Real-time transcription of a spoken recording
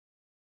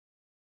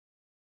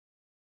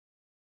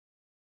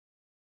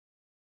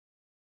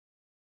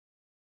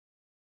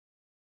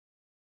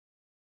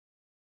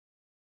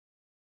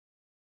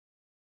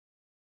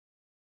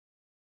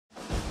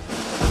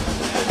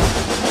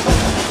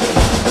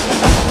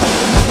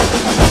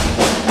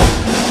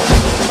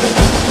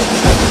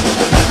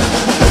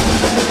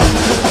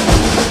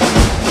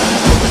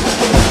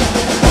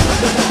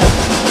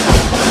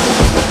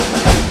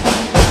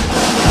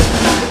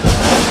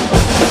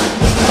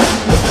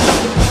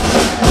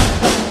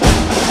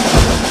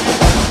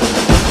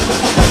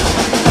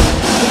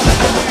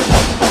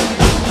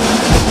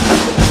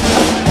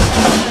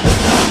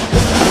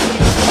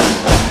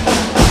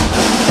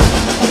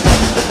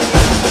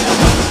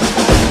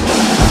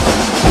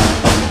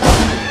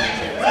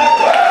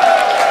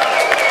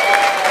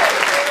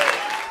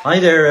Hi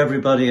there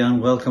everybody,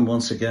 and welcome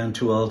once again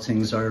to All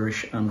Things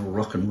Irish and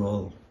Rock and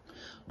Roll.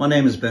 My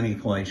name is Benny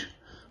White,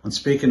 and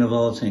speaking of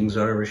all things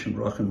Irish and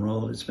rock and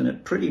roll, it's been a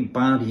pretty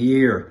bad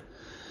year,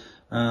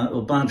 a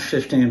bad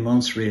 15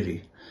 months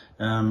really.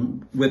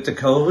 With the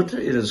COVID,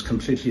 it has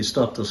completely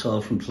stopped us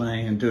all from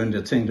playing and doing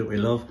the thing that we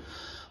love.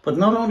 But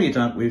not only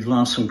that, we've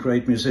lost some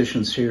great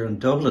musicians here in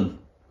Dublin.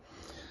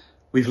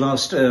 We've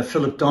lost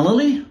Philip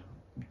Donnelly,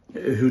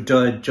 who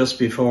died just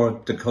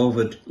before the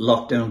COVID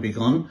lockdown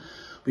begun.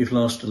 We've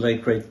lost the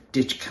late great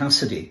Ditch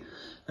Cassidy.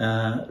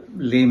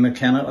 Liam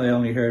McKenna, I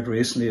only heard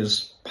recently,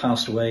 has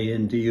passed away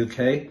in the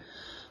UK.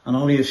 And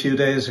only a few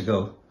days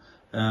ago,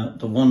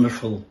 the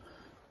wonderful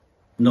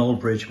Noel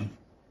Bridgeman.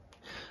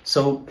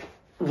 So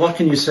what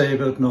can you say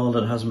about Noel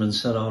that hasn't been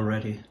said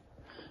already?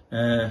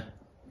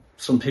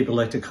 Some people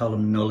like to call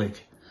him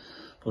Nullick,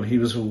 but he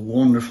was a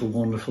wonderful,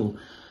 wonderful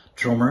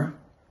drummer.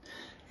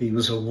 He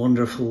was a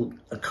wonderful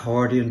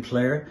accordion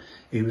player.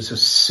 He was a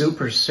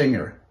super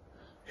singer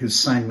who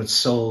sang with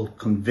soul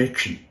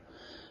conviction.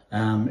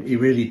 He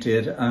really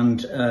did. And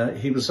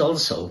he was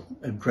also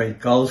a great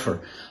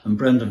golfer. And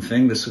Brendan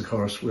Finglas, of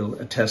course, will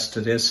attest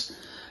to this.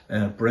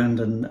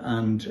 Brendan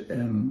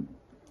and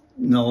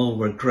Noel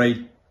were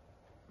great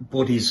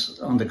buddies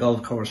on the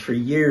golf course for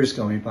years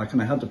going back.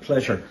 And I had the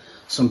pleasure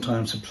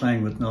sometimes of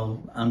playing with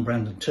Noel and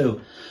Brendan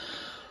too.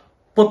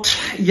 But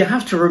you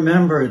have to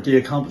remember the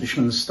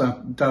accomplishments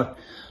that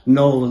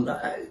Noel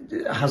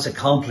has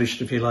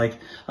accomplished, if you like.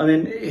 I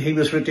mean, he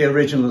was with the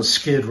original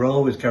Skid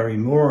Row with Gary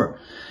Moore.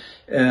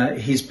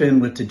 He's been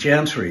with the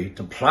Gentry,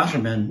 the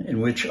Plattermen,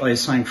 in which I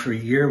sang for a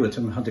year with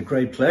him, had the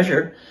great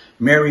pleasure.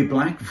 Mary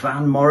Black,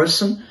 Van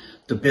Morrison,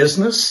 The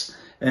Business,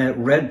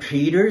 Red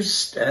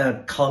Peters,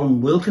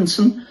 Colin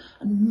Wilkinson,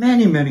 and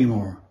many, many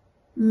more.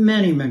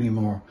 Many, many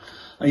more.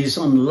 And he's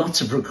done lots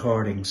of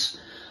recordings.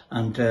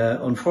 And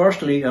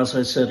unfortunately, as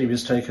I said, he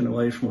was taken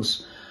away from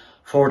us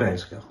 4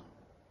 days ago.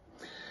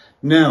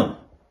 Now,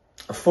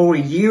 4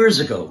 years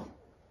ago,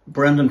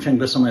 Brendan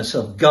Finglas and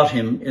myself got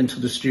him into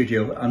the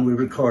studio and we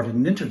recorded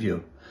an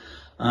interview.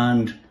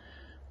 And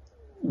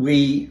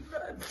we,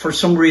 for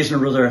some reason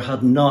or other,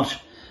 had not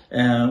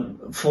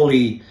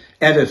fully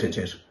edited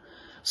it.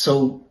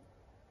 So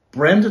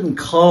Brendan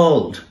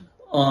called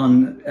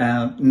on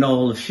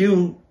Noel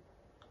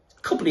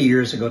couple of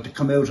years ago to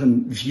come out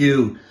and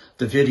view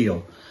the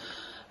video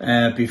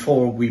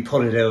before we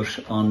put it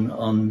out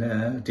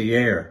on the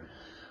air.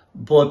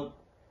 But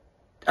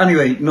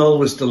anyway, Noel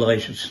was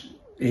delighted.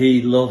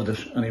 He loved it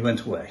and he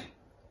went away.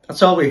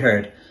 That's all we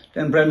heard.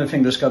 Then Brendan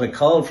Finglas got a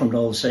call from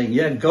Noel saying,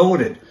 yeah, go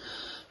with it.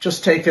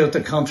 Just take out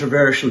the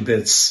controversial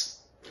bits.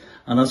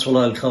 And that's what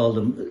I'll call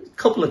them. A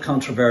couple of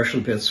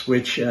controversial bits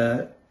which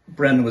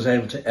Brendan was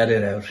able to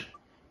edit out.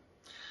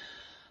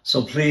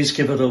 So please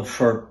give it up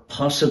for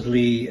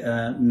possibly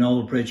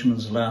Noel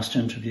Bridgeman's last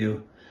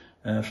interview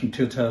from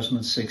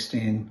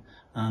 2016.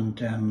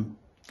 And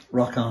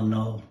rock on,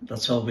 Noel.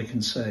 That's all we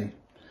can say.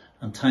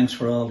 And thanks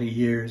for all the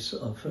years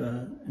of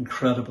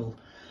incredible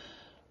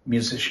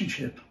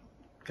musicianship.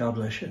 God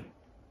bless you.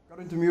 Got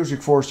into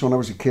music first when I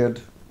was a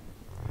kid.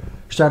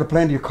 Started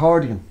playing the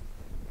accordion.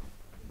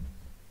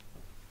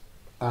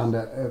 And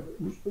it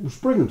was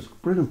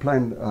brilliant. Brilliant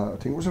playing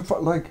thing. It was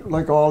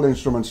like all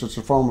instruments, it's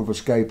a form of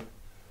escape.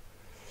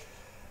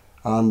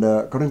 And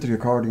got into the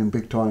accordion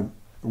big time.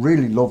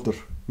 Really loved it.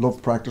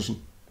 Loved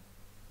practicing.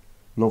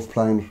 Loved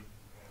playing it.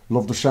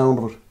 Loved the sound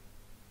of it.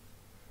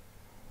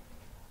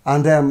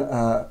 And then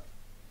the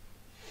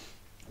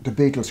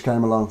Beatles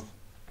came along,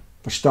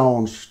 the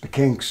Stones, the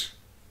Kinks,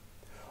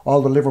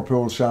 all the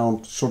Liverpool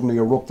sound suddenly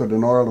erupted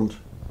in Ireland.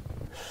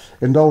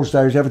 In those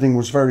days, everything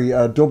was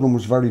Dublin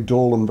was very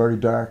dull and very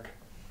dark.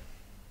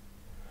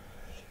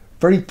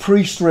 Very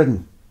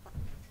priest-ridden.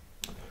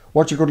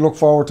 What you could look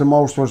forward to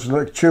most was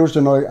like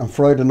Tuesday night and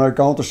Friday night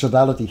going to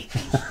Sodality,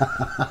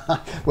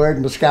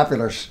 wearing the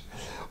scapulars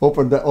up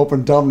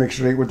in Dominic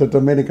Street with the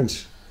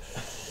Dominicans.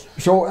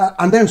 So,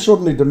 and then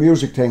suddenly the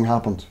music thing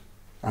happened.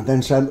 And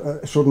then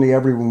suddenly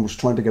everyone was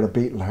trying to get a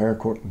Beatle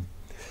haircut and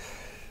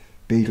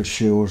Beatle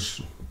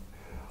shoes.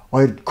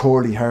 I had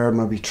curly hair and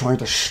I'd be trying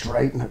to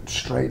straighten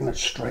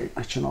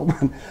it, you know.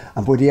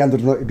 And by the end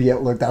of the night, it'd be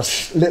out like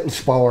that little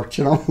sport,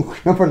 you know.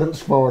 Remember little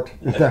sport?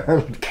 The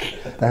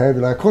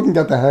hair, I couldn't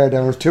get the hair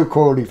down, it was too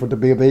curly for it to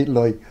be a Beatle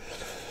like.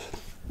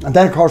 And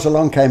then of course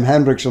along came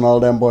Hendrix and all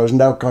them boys, and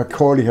now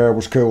curly hair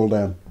was cool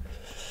then.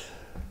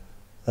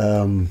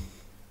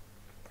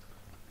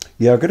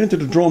 Yeah, I got into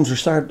the drums.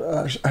 I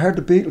heard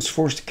the Beatles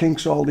first, the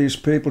Kinks, all these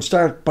people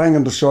start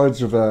banging the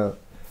sides of the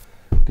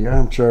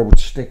armchair with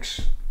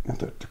sticks, and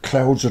the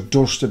clouds of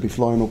dust would be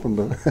flying up in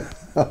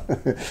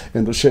the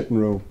in the sitting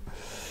room.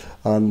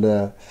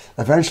 And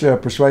eventually, I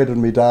persuaded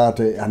my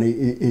dad, and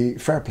he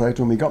fair play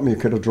to him. He got me a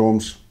kit of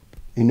drums.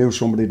 He knew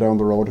somebody down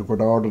the road who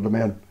could order them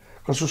in,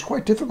 because it was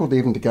quite difficult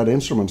even to get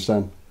instruments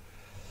then.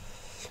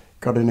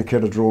 Got in a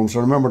kit of drums.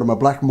 I remember them, a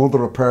black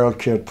mother of pearl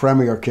kit,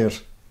 Premier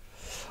kit.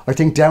 I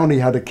think Downey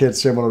had a kit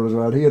similar as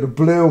well. He had a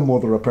blue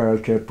mother of pearl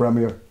kit,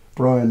 Premier.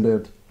 Brian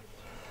did.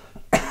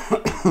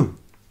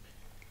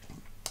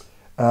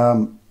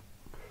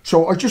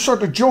 So I just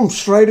sort of jumped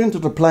straight into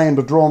the playing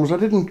the drums. I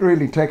didn't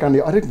get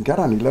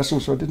any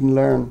lessons, so I didn't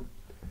learn.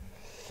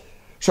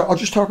 So I'll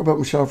just talk about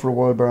myself for a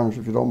while, Bernard,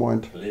 if you don't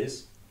mind.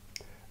 Please.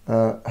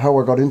 How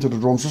I got into the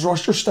drums. So I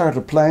just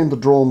started playing the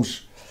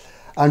drums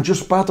and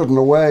just battering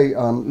away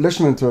and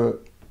listening to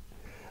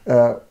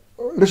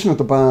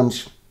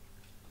bands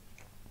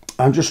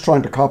and just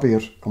trying to copy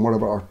it and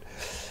whatever,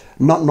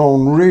 not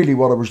knowing really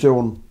what I was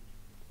doing.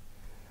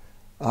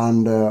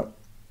 And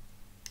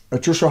it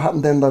just so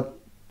happened then that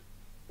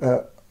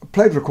I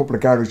played with a couple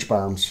of garage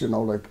bands, you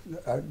know, like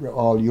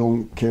all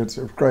young kids.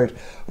 It was great.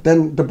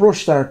 Then the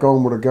brush started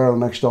going with a girl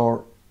next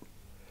door,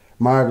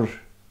 Margaret,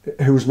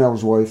 who's now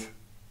his wife.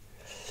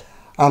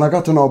 And I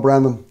got to know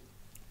Brendan.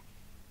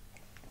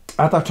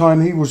 At that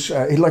time, he was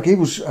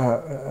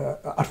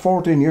at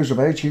 14 years of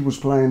age, he was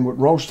playing with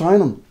Rose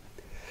Tynan.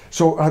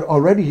 So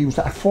already he was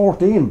at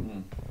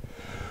 14.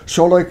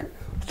 So like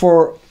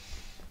for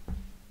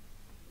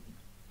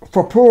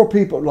poor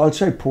people, I'd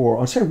say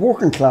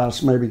working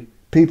class maybe,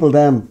 people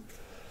then,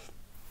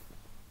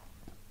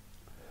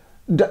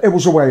 it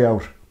was a way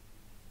out.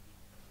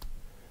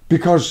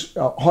 Because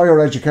higher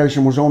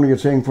education was only a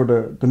thing for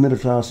the middle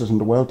classes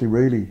and the wealthy,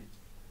 really.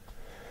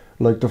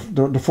 Like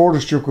the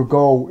furthest you could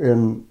go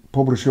in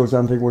public schools,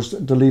 anything was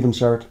the Leaving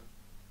Cert.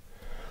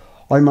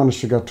 I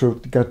managed to get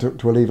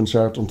to a Leaving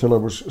Cert until I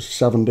was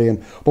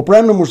 17. But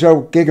Brendan was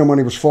out gigging when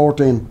he was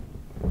 14.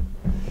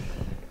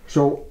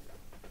 So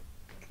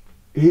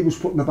he was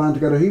putting a band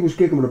together. He was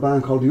gigging with a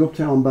band called the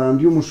Uptown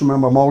Band. You must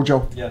remember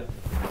Mojo. Yeah.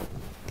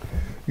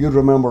 You'd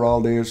remember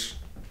all these.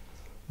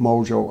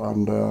 Mojo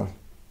and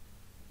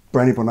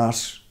Brenny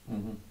Bonas.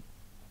 Mm-hmm.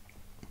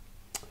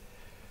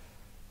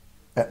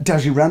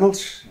 Desi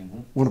Reynolds,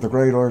 one of the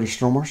great Irish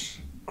drummers.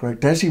 Great.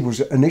 Desi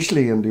was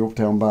initially in the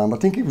Uptown Band. I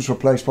think he was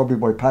replaced probably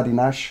by Paddy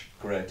Nash.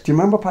 Correct. Do you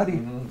remember Paddy?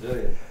 Do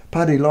you?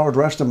 Paddy, Lord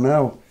rest him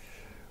now.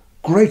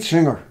 Great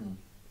singer.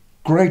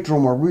 Great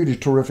drummer, really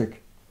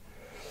terrific.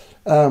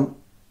 I'll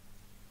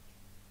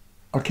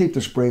keep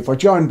this brief. I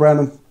joined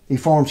Brennan. He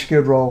formed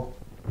Skid Row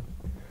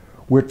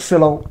with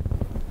Philo,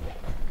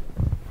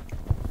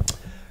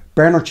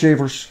 Bernard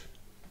Cheevers,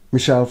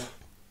 myself.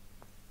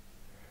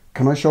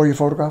 Can I show you a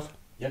photograph?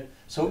 Yeah.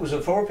 So it was a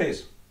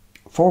 4-piece?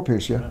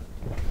 4-piece, yeah.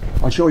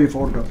 I'll show you a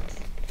photograph.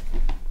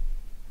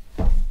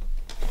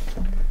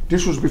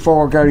 This was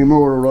before Gary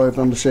Moore arrived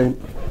on the scene.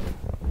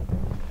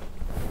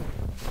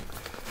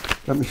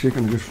 Let me see,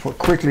 can I just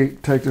quickly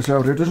take this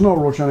out here. There's no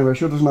rush anyway,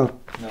 sure there's not.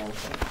 No.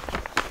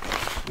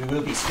 We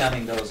will be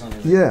scanning those on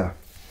his. Yeah.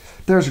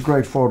 There's a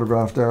great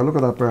photograph there. Look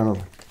at that,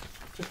 Bernard.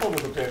 Just hold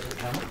it up there to the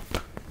camera.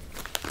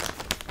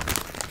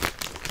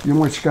 You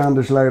might scan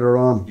this later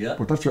on. Yeah.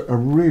 But that's a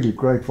really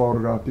great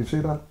photograph. Do you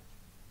see that?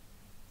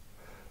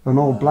 An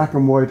old black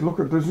and white. Look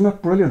at, isn't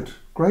that brilliant?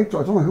 Great.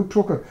 I don't know who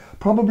took it.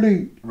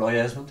 Probably. Roy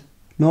Esmond?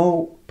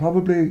 No,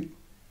 probably.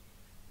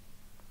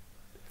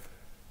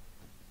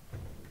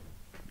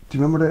 Do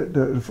you remember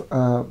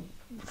the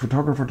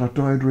photographer that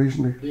died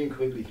recently? Liam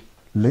Quigley.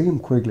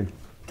 Liam Quigley.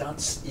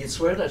 You'd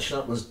swear that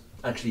shot was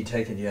actually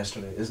taken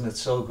yesterday, isn't it?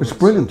 So good. It's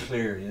brilliant. So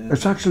clear, yeah.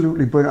 It's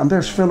absolutely brilliant. And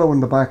there's Philo in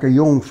the back, a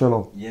young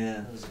Philo.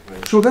 Yeah, that's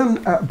great. So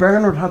then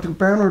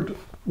Bernard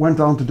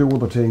went on to do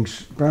other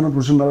things. Bernard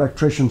was an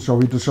electrician, so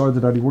he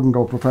decided that he wouldn't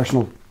go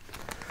professional.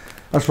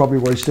 That's probably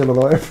why he's still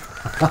alive.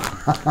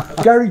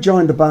 Gary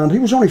joined the band. He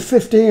was only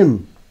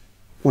 15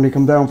 when he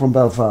came down from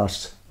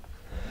Belfast.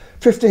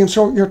 15,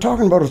 so you're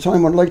talking about a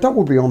time when, like, that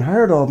would be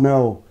unheard of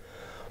now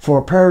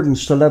for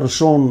parents to let a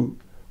son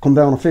come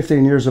down at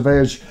 15 years of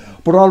age.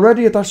 But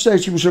already at that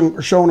stage, he was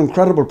showing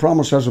incredible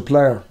promise as a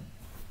player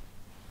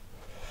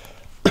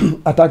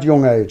at that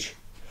young age.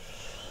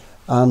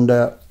 And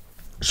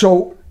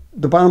so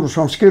the band was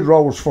formed, Skid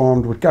Row was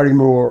formed with Gary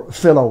Moore,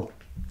 Philo.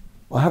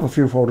 I have a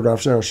few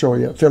photographs there, I'll show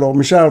you. Philo,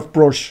 myself,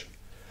 Brush.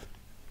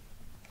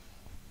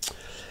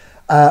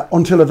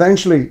 Until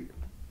eventually,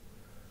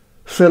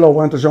 Philo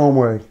went his own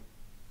way.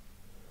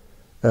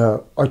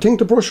 I think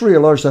the Brush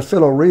realised that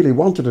Philo really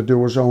wanted to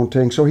do his own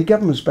thing, so he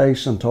gave him his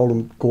bass and told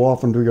him, go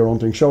off and do your own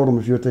thing, showed him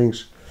a few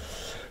things.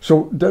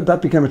 So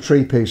that became a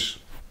 3-piece.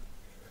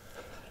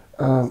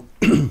 And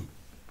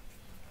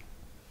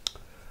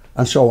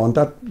so on.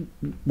 That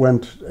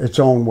went its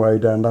own way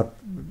then, that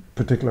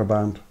particular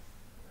band.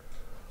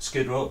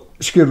 Skid Row.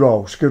 Skid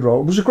Row.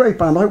 It was a great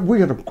band. I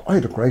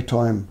had a great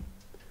time.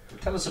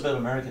 Tell us about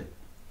America.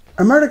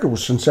 America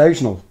was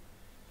sensational.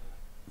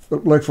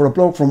 Like for a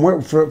bloke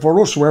from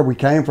for us where we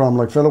came from,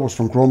 like Philip was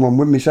from Crumlin,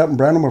 with myself and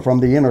Brennan were from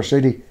the inner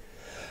city,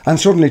 and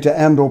suddenly to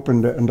end up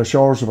in the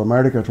shores of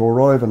America, to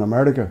arrive in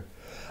America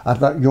at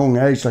that young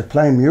age, like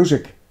playing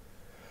music,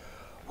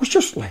 was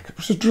just like, it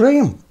was a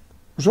dream.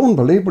 It was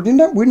unbelievable.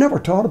 We never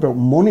thought about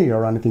money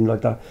or anything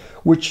like that,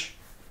 which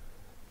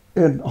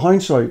in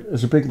hindsight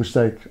is a big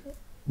mistake.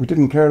 We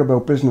didn't care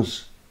about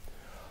business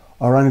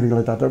or anything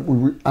like that.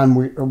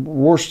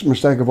 Worst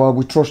mistake of all,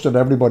 we trusted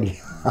everybody.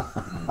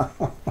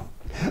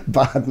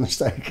 Bad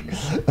mistake.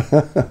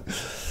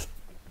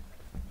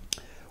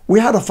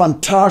 We had a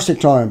fantastic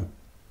time.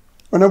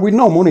 And then we'd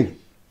no money,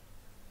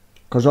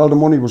 because all the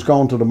money was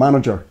going to the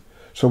manager.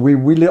 So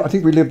I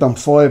think we lived on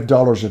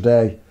 $5 a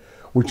day,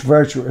 which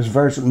is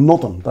virtually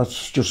nothing.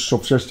 That's just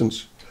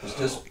subsistence. Was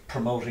this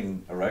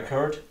promoting a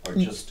record or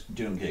just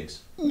doing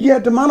gigs? Yeah,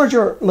 the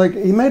manager, like,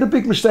 he made a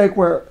big mistake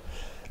where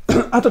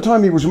at the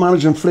time he was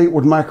managing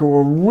Fleetwood Mac, who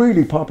were a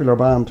really popular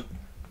band.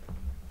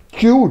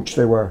 Huge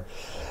they were.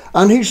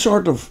 And he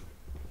sort of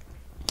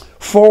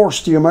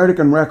forced the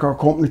American record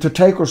company to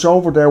take us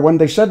over there when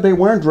they said they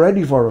weren't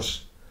ready for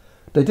us.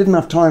 They didn't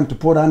have time to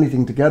put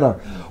anything together.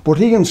 But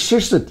he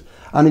insisted,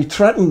 and he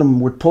threatened them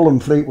with pulling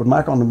Fleetwood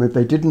Mac on them if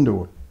they didn't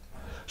do it.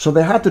 So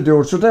they had to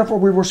do it. So therefore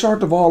we were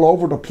sort of all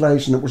over the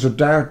place, and it was a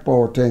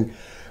dartboard thing.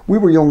 We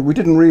were young, we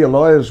didn't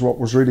realise what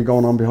was really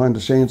going on behind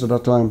the scenes at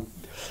that time.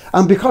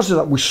 And because of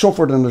that, we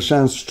suffered in a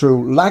sense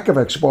through lack of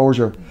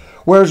exposure.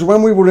 Whereas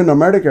when we were in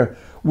America,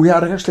 we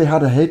had actually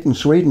had a hit in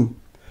Sweden.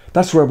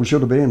 That's where we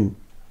should have been.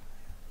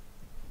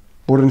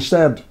 But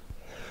instead,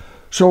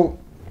 so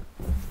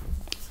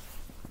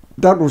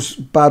that was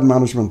bad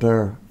management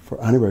there for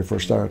a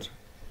start.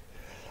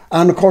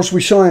 And of course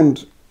we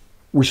signed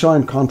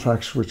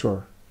contracts which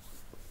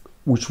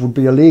would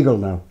be illegal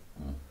now.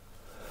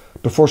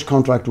 The first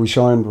contract we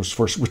signed was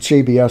with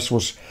CBS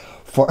was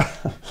for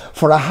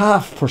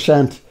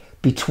 0.5%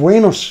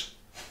 between us.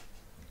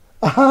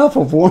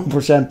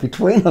 0.5%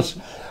 between us.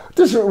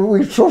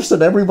 We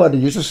trusted everybody.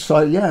 You just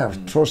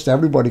said, trust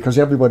everybody, because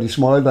everybody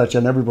smiled at you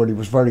and everybody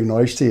was very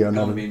nice to you.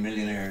 Going to be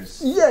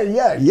millionaires.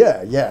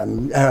 Yeah.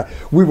 And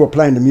we were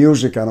playing the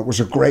music, and it was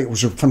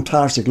a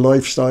fantastic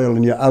lifestyle.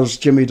 And as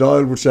Jimmy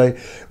Doyle would say,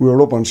 we were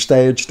up on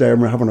stage there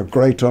and we were having a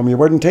great time. You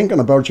weren't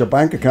thinking about your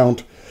bank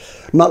account.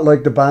 Not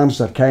like the bands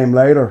that came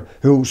later,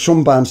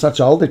 some bands, that's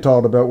all they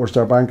thought about was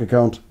their bank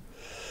account.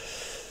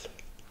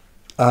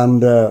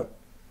 And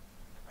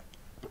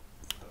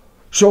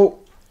so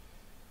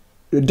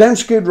then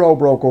Skid Row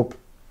broke up.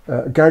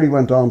 Gary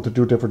went on to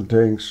do different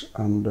things.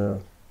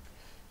 And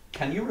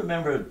can you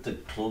remember the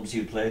clubs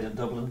you played in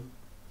Dublin?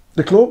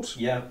 The clubs?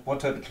 Yeah, what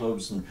type of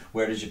clubs, and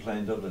where did you play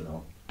in Dublin?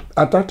 No?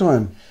 At that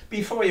time?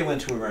 Before you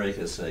went to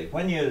America, say.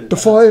 The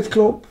Five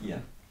Club? Yeah.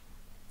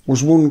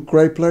 Was one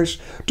great place.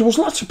 There was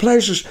lots of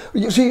places.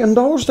 You see, in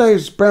those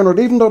days, Bernard,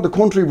 even though the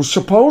country was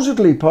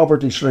supposedly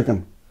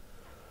poverty-stricken,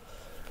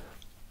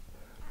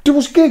 there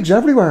was gigs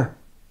everywhere.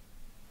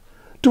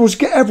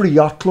 Every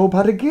yacht club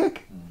had a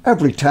gig.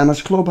 Every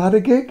tennis club had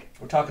a gig.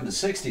 We're talking the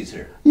 60s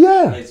here.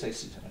 Yeah. Late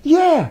 60s.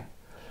 Yeah.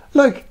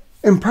 Like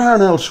in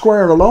Parnell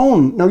Square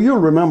alone, now you'll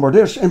remember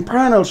this, in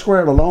Parnell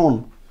Square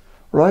alone,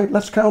 right?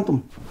 Let's count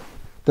them.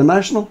 The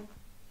National,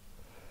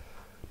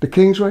 the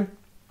Kingsway,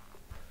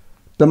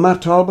 the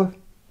Matt Talbot,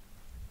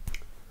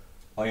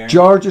 Iron.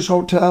 George's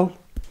Hotel,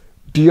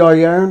 the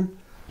Iron,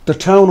 the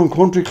Town and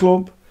Country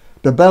Club,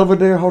 the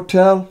Belvedere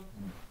Hotel,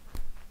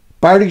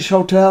 Barry's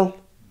Hotel.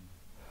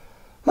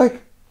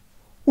 Like,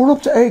 we're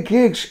up to 8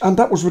 gigs, and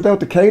that was without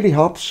the Cayley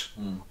Hops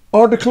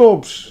or the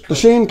clubs, the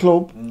Scene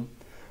Club,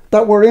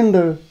 that were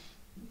in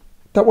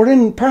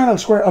Parnell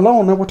Square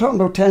alone. Now we're talking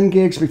about 10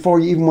 gigs before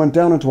you even went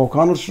down into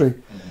O'Connell Street.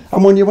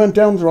 And when you went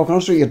down to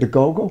O'Connell Street, you had the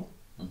Go-Go.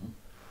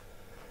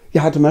 You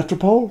had the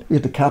Metropole, you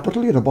had the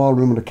Capitol, you had the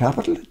ballroom in the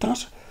Capitol. It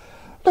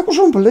was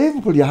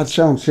unbelievable. You had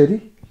Sound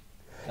City,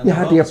 and you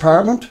had the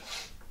Apartment.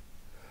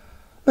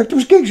 Like, there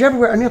was gigs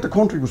everywhere, and yet the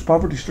country was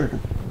poverty-stricken.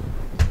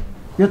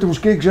 Yet there was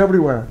gigs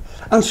everywhere.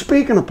 And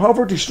speaking of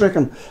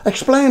poverty-stricken,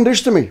 explain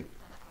this to me.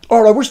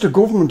 Or I wish the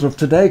government of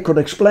today could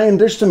explain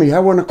this to me,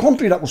 how in a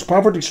country that was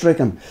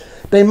poverty-stricken,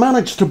 they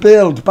managed to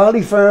build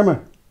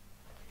Ballyfermot,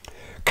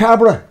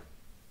 Cabra,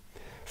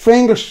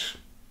 Finglas,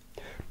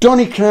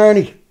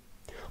 Donecarney,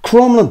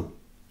 Crumlin,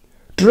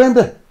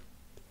 Drimble,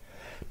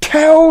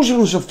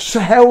 thousands of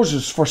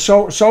houses for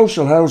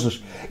social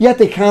houses, yet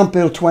they can't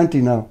build 20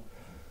 now.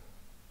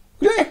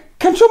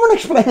 Can someone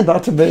explain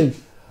that to me?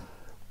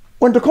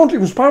 When the country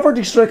was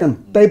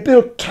poverty-stricken, they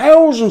built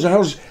thousands of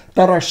houses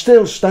that are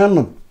still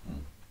standing.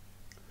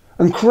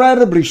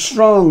 Incredibly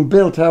strong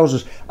built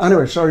houses.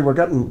 Anyway, sorry, we're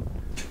getting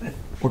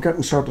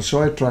sort of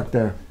sidetracked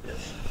there.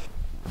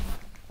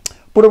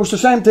 But it was the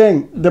same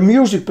thing. The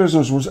music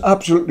business was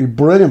absolutely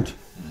brilliant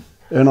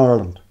in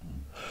Ireland.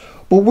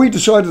 But we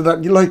decided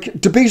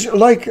that, to be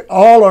like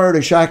all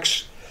Irish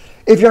acts,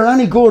 if you're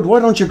any good, why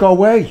don't you go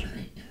away?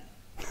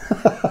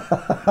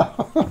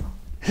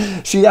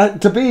 See,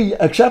 to be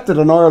accepted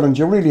in Ireland,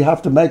 you really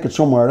have to make it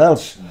somewhere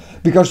else.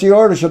 Because the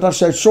Irish at that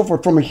stage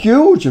suffered from a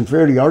huge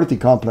inferiority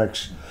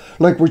complex.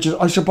 Which is,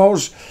 I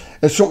suppose,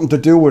 it's something to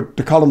do with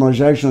the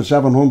colonisation of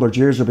 700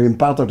 years of being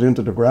battered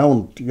into the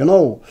ground,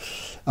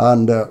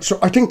 And so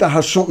I think that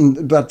has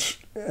something that's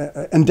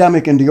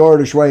endemic in the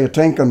Irish way of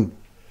thinking.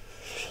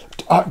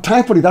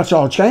 Thankfully, that's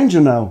all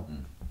changing now.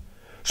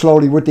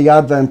 Slowly, with the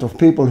advent of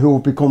people who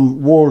have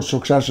become world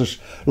successes,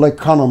 like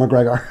Conor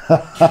McGregor.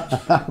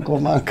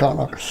 Good man,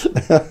 Conor.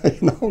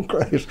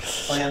 Great.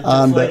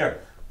 And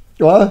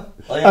what?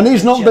 And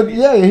he's nothing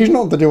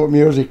to do with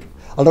music.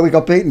 Although he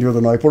got beaten the other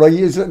night,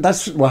 but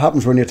that's what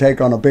happens when you take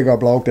on a bigger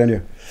bloke than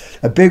you.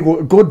 A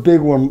good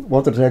big one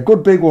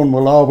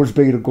will always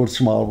beat a good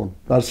small one.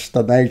 That's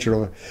the nature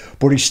of it.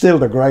 But he's still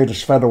the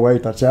greatest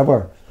featherweight that's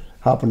ever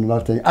happened in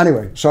that thing.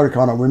 Anyway, sorry,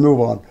 Conor, we move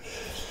on.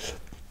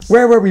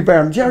 Where were we,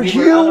 Baron? Yeah,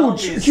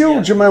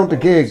 huge amount of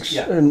gigs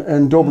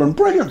in Dublin.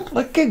 Brilliant,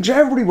 like gigs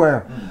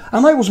everywhere.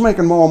 And I was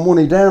making more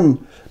money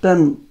then,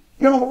 you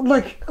know,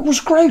 like, it was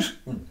great.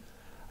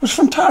 It was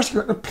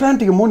fantastic.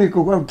 Plenty of money,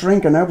 could go out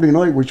drinking every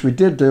night, which we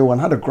did do,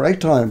 and had a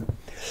great time.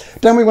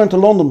 Then we went to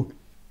London.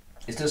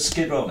 Is this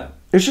Skid Row now?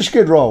 It's a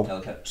Skid Row.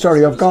 Okay.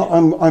 Sorry,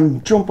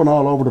 I'm jumping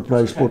all over the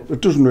place, but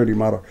it doesn't really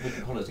matter. We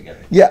can pull it together.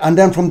 Yeah, and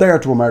then from there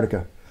to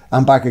America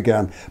and back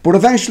again. But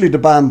eventually the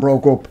band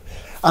broke up,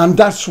 and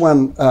that's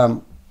when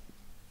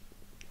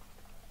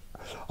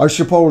I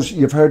suppose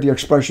you've heard the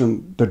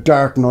expression, the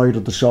dark night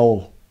of the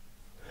soul.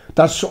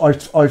 That's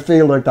I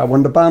feel like that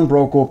when the band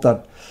broke up,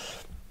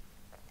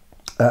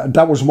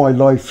 that was my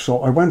life.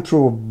 So I went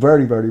through a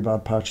very, very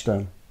bad patch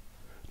then.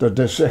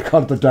 They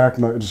call it the dark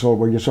night of the soul,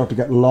 where you sort of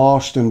get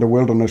lost in the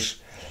wilderness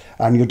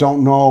and you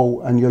don't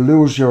know, and you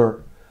lose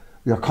your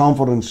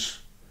confidence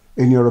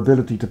in your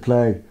ability to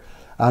play.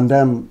 And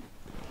then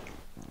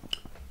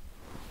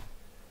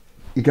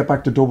you get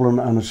back to Dublin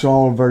and it's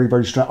all very,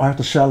 very strange. I have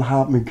to sell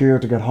half my gear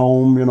to get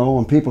home, you know,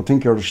 and people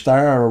think you're a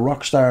star, a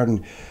rock star,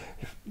 and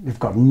you've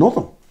got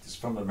nothing. It's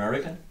from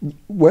America?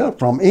 Well,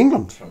 from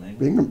England. From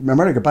England.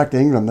 America, back to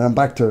England, then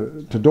back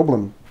to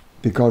Dublin,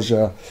 because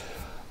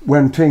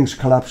when things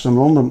collapsed in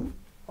London,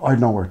 I had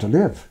nowhere to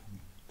live.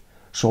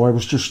 So I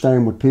was just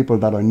staying with people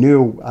that I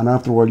knew, and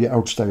after a while you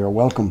outstay your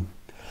welcome.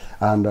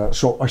 And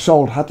so I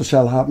had to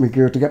sell half my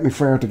gear to get me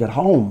fare to get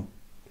home.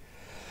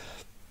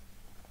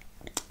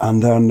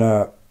 And then,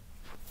 and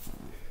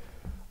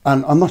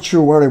I'm not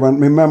sure where I went.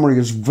 My memory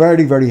is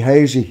very, very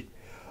hazy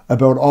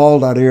about all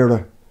that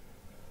era.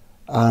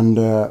 And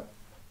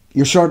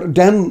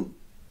then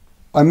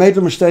I made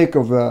the mistake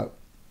of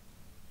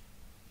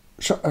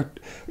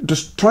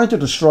just trying to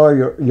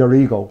destroy your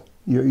ego.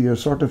 You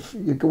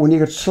when you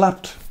get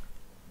slapped,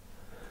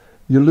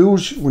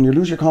 when you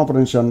lose your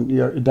confidence, and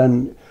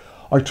then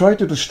I tried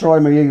to destroy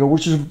my ego,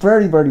 which is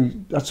very, very,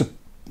 that's a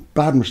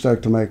bad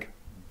mistake to make.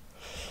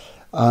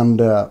 And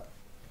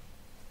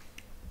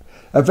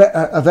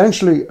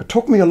eventually, it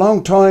took me a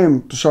long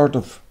time to sort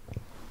of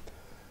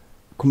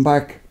come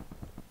back,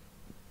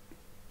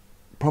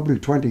 probably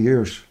 20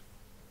 years,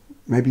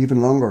 maybe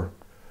even longer,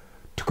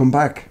 to come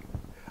back.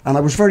 And I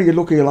was very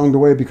lucky along the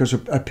way, because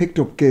I picked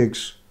up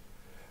gigs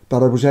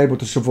that I was able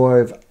to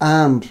survive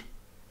and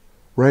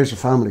raise a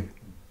family.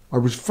 I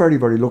was very,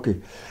 very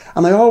lucky.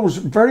 And I always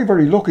very,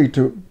 very lucky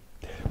I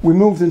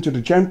moved into the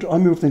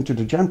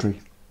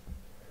Gentry,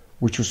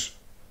 which was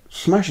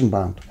smashing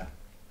band. Yeah.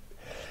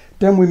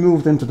 Then we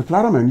moved into the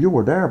Flattermen. You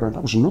were there, but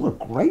that was another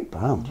great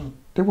band. Mm-hmm.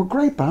 They were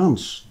great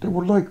bands. They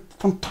were like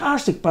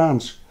fantastic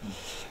bands.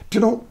 Do you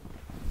know?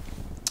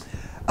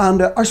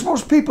 And I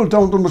suppose people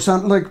don't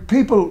understand, like,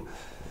 people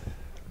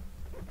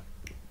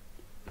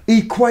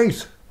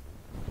equate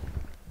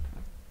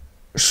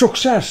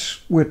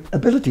success with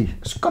ability.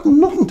 It's got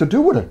nothing to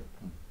do with it.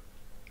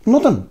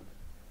 Nothing.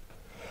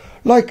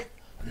 Like,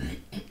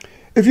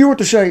 if you were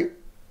to say,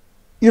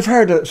 you've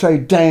heard it, say,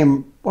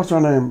 Dame, what's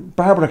her name?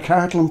 Barbara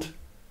Cartland.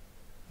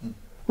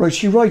 Right,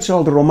 she writes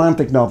all the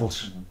romantic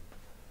novels.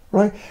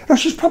 Right? Now,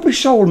 she's probably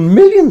sold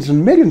millions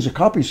and millions of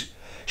copies.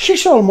 She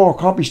sold more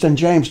copies than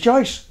James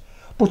Joyce.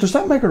 But does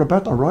that make her a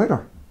better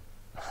writer?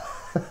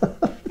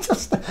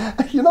 Just,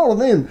 you know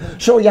what I mean?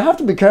 So you have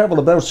to be careful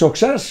about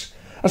success.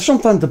 And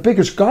sometimes the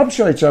biggest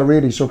gobshites are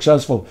really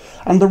successful.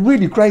 And the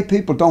really great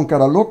people don't get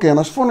a look in.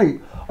 It's funny,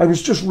 I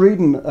was just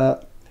reading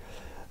a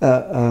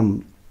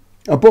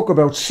book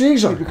about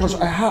Caesar, because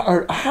I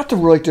had to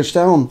write this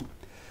down.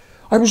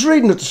 I was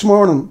reading it this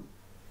morning.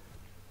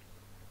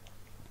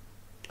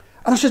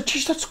 And I said,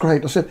 geez, that's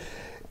great. I said,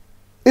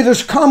 it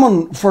is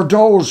common for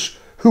those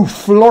who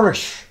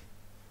flourish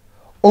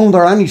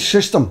under any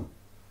system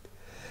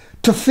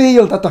to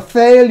feel that the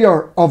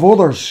failure of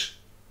others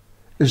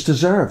is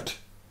deserved.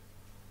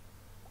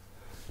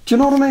 Do you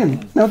know what I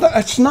mean? Now,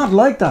 it's not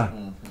like that,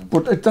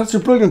 but that's a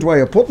brilliant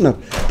way of putting it.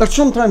 That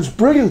sometimes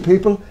brilliant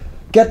people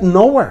get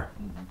nowhere.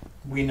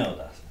 We know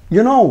that.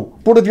 You know,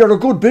 but if you're a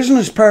good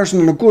business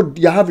person and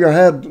you have your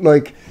head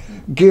like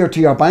geared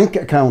to your bank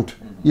account,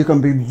 you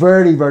can be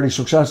very, very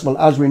successful,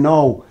 as we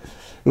know,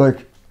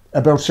 like,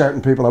 about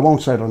certain people. I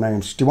won't say their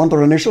names. Do you want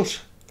their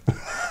initials?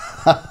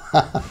 Do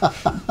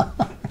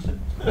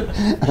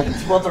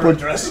you want their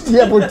address?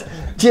 Yeah, but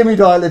Jimmy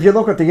Doyle, if you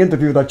look at the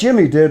interview that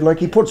Jimmy did, like,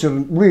 he puts it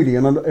really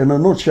in a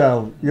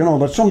nutshell, you know,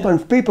 that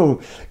sometimes people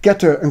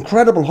get to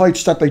incredible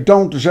heights that they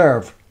don't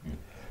deserve,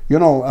 you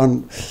know,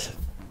 and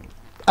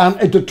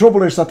the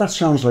trouble is that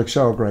sounds like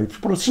so great,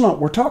 but it's not.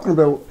 We're talking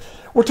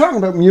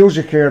about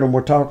music here, and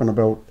we're talking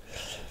about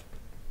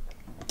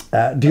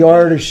the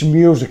Irish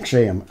music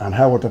scene and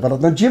how it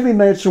developed. Now, Jimmy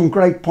made some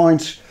great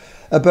points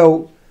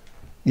about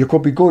you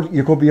could be good,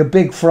 you could be a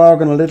big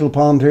frog in a little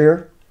pond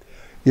here.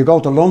 You go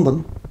to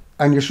London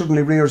and you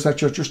suddenly realise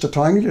that you're just a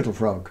tiny little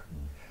frog,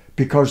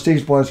 because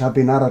these boys have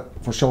been at it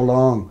for so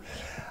long.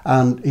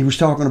 And he was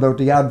talking about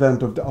the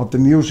advent of the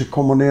music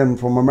coming in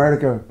from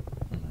America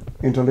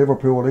into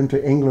Liverpool,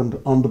 into England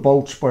on the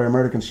boats by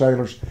American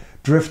sailors,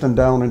 drifting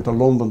down into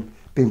London,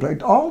 being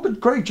played. All the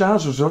great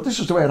jazzers, so this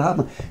is the way it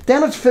happened.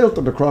 Then it's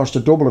filtered across to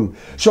Dublin.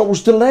 So it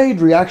was delayed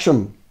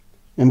reaction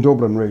in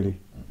Dublin, really.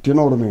 Do you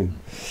know what I mean?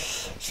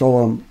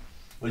 So,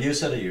 well, you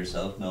said it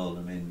yourself, Noel.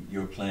 I mean,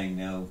 you're playing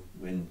now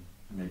in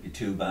maybe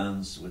 2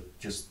 bands with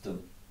just the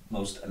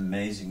most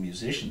amazing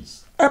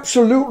musicians.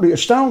 absolutely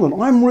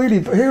astounding. I'm really,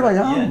 here I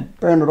am, Yeah.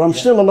 Bernard. I'm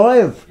still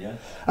alive. Yeah.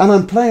 And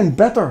I'm playing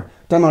better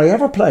than I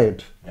ever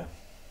played. Yeah.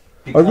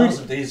 Because really-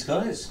 of these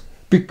guys.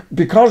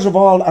 Because of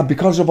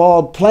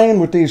all playing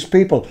with these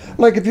people.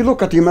 Like, if you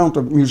look at the amount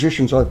of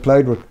musicians I've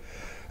played with,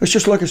 it's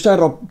just like I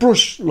started off.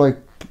 Bruce, like,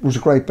 was a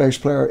great bass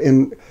player.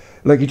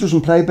 Like, he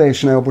doesn't play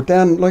bass now, but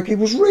then, like, he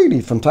was really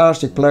a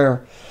fantastic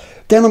player.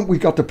 Then we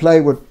got to play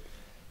with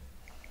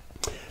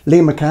Lee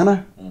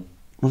McKenna,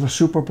 another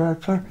super bass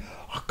player.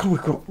 Oh, God, we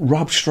got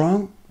Rob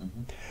Strong,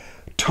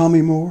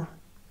 Tommy Moore,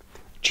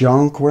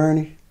 John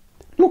Querney.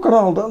 Look at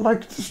all that.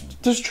 Like,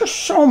 there's just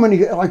so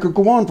many. I could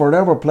go on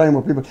forever playing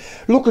with people.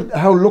 Look at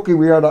how lucky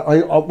we are.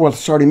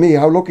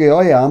 How lucky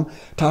I am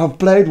to have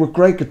played with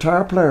great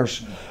guitar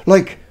players.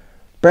 Like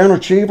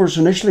Bernard Cheevers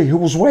initially, who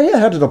was way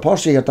ahead of the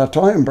posse at that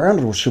time.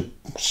 Bernard was a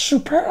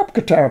superb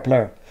guitar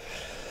player.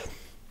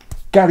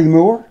 Gary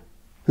Moore,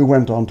 who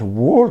went on to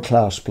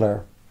world-class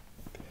player.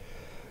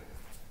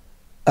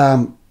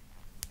 Brian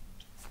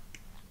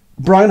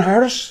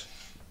Harris,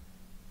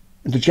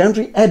 the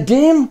Gentry. Ed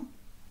Dean.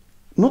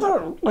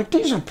 Another, like,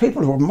 these are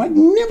people who are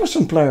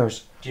magnificent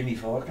players. Jimmy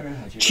Faulkner.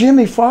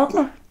 Jimmy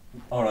Faulkner.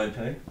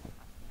 R.I.P.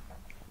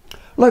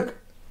 Like,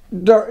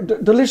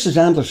 the list is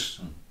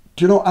endless.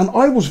 Do you know? And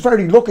I was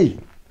very lucky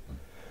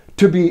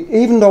to be,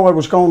 even though I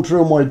was going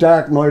through my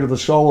dark night of the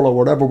soul or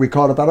whatever we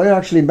call it, that I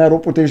actually met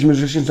up with these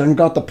musicians and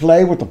got to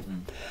play with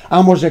them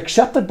and was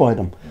accepted by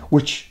them,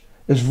 which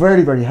is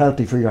very, very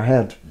healthy for your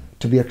head,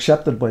 to be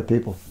accepted by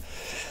people.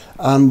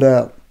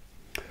 And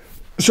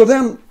so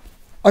then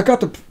I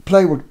got to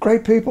play with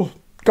great people,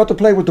 got to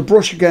play with the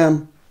Brush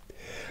again,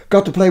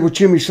 got to play with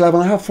Jimmy Slevin.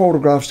 I have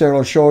photographs there,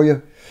 I'll show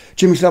you.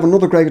 Jimmy Slevin,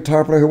 another great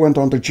guitar player who went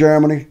on to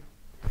Germany.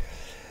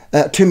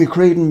 Timmy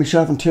Creedon,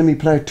 myself and Timmy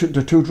played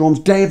the 2 drums.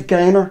 Dave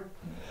Gaynor,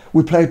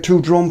 we played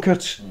 2 drum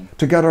kits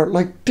together.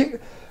 Like,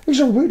 these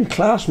are really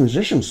class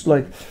musicians.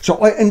 Like,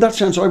 so in that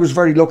sense, I was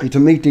very lucky to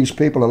meet these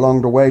people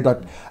along the way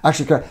that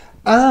actually care.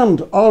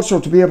 And also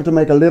to be able to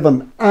make a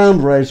living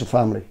and raise a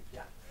family,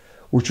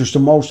 which was the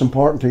most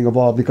important thing of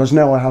all, because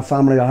now I have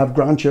family, I have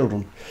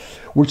grandchildren,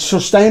 which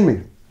sustain me.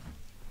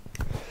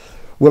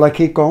 Will I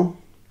keep going?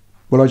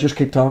 Will I just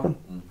keep talking?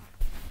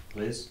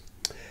 Please.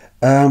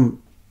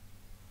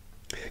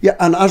 Yeah,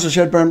 and as I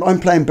said, Bern, I'm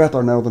playing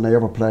better now than I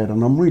ever played,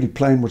 and I'm really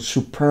playing with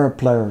superb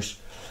players.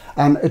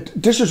 And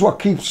this is what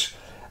keeps...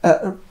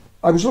 I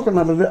was looking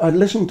at it, I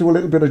listened to a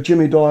little bit of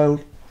Jimmy Doyle.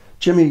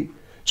 Jimmy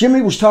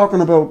was talking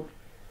about...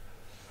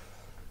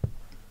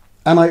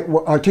 And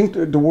I think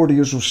the word he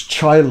used was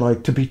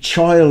childlike, to be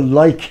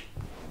childlike.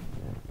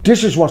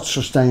 This is what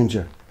sustains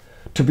you.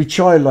 To be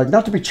childlike,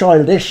 not to be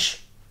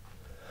childish,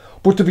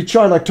 but to be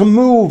childlike, to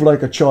move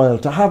like a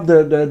child, to have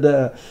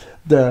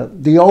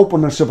the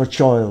openness of a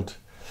child,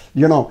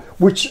 you know,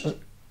 which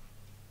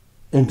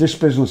in this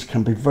business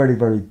can be very,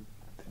 very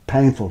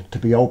painful to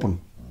be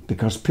open,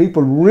 because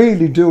people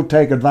really do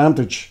take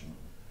advantage.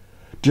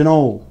 Do you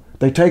know,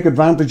 they take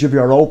advantage of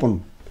your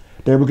open.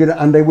 They will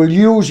and they will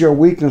use your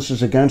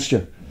weaknesses against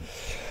you.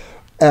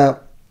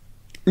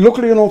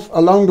 Luckily enough,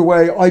 along the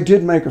way, I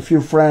did make a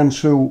few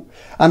friends who,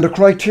 and the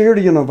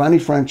criterion of any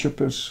friendship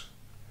is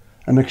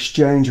an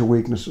exchange of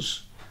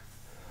weaknesses.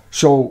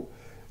 So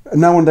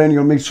now and then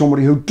you'll meet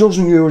somebody who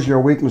doesn't use your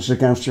weaknesses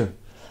against you,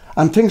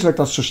 and things like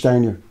that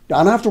sustain you.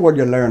 And afterward,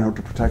 you learn how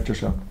to protect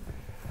yourself.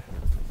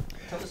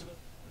 Tell us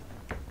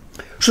about.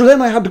 So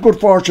then I had the good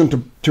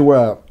fortune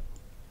to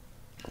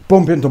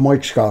bump into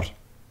Mike Scott.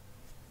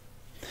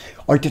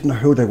 I didn't know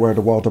who they were,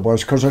 the Water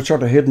Boys, because I'd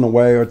sort of hidden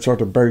away, I'd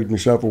sort of buried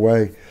myself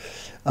away.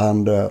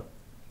 And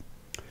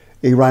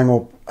he rang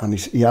up and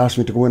he asked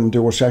me to go in and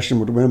do a session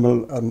with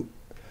Wimble. And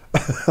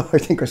I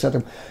think I said to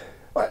him,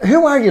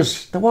 "Who are you?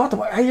 The Water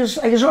Boys?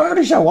 Are you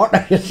Irish or what?"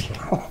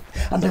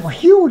 And they were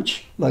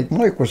huge. Like,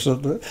 Mike was...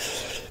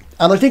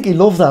 and I think he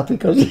loved that,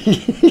 because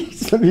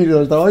he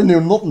realised that I knew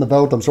nothing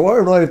about them. So I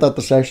arrived at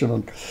the session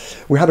and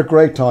we had a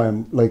great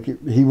time. Like,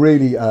 he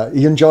really,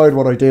 he enjoyed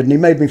what I did, and he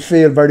made me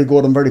feel very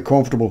good and very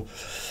comfortable.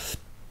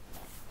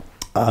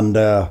 And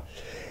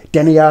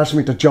then he asked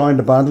me to join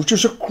the band, which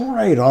was a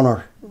great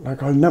honour.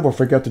 Like, I'll never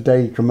forget the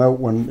day he came out,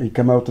 when he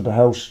came out to the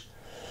house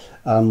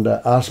and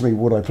asked me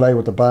would I play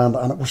with the band.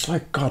 And it was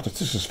like, God,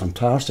 this is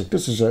fantastic.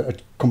 This is a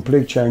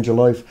complete change of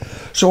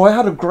life. So I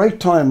had a great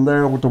time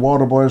there with the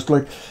Water Boys.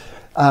 Like,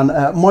 and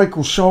Mike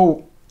was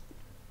so...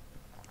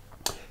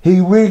 He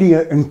really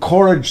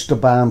encouraged the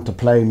band to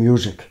play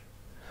music.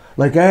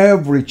 Like,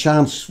 every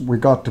chance we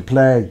got to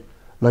play,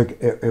 like,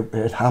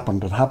 it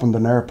happened. It happened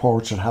in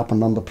airports, it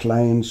happened on the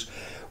planes.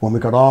 When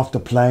we got off the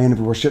plane, if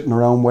we were sitting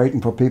around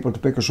waiting for people to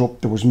pick us up,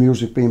 there was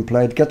music being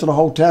played. Get to the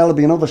hotel, it'd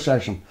be another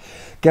session.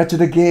 Get to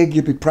the gig,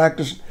 you'd be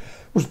practicing.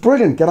 was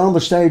brilliant. Get on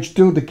the stage,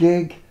 do the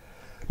gig,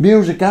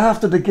 music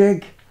after the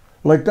gig.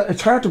 Like that,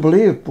 it's hard to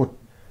believe, but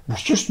it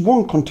was just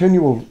one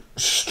continual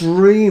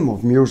stream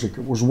of music.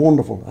 It was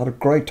wonderful. I had a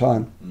great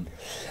time.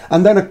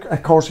 And then,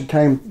 of course, it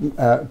came,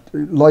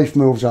 life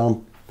moves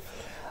on.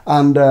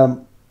 And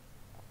it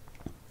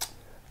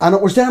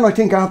was then, I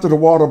think, after the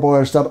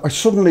Waterboys that it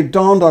suddenly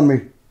dawned on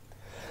me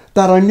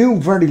that I knew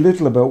very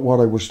little about what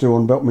I was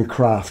doing, about my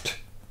craft.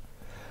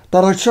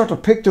 That I sort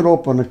of picked it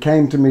up and it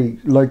came to me,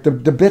 like the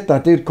bit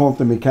that did come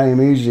to me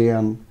came easy,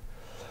 and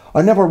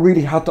I never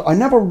really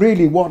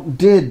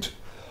did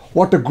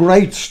what the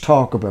greats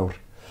talk about.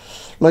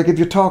 Like if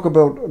you talk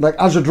about, like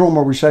as a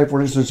drummer we say,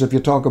 for instance, if you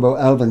talk about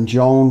Elvin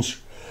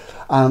Jones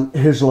and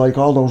his, like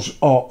all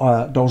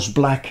those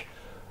black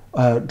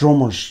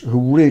drummers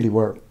who really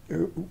were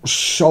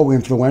so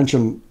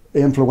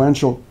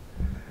influential,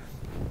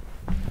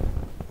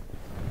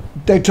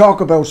 they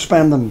talk about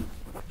spending,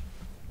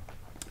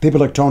 people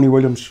like Tony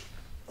Williams,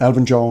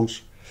 Elvin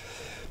Jones,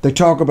 they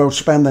talk about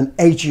spending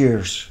 8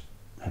 years,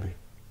 maybe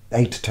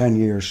 8 to 10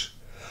 years,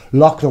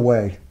 locked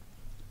away,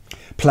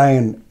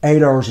 playing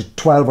 8 hours,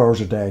 12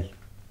 hours a day,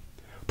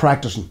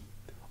 practicing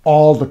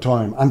all the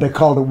time. And they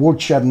called it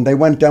woodshedding. They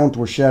went down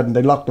to a shed and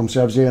they locked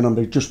themselves in and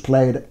they just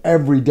played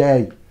every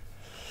day.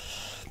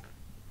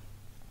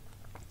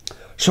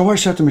 So I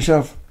said to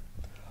myself,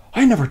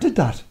 I never did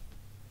that.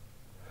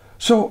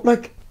 So,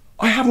 like,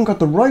 I haven't got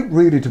the right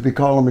really to be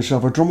calling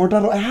myself a drummer,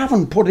 that I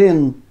haven't put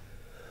in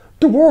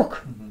the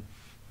work.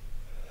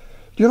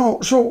 You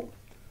know, so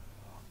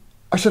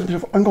I said to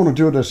myself, I'm going to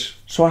do this.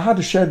 So I had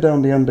a shed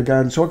down the end of the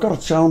garden, so I got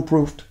it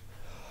soundproofed.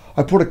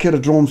 I put a kit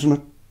of drums in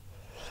it,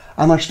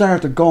 and I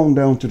started going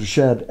down to the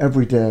shed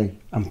every day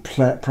and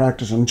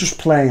practicing, just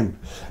playing.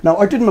 Now,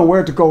 I didn't know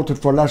where to go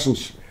for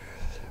lessons,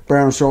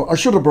 Baron, so I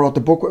should have brought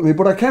the book with me,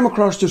 but I came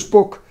across this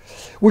book,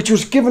 which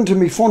was given to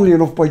me, funnily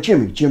enough, by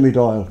Jimmy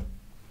Doyle.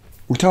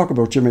 We'll talk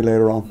about Jimmy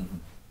later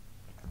on.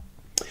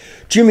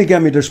 Jimmy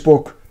gave me this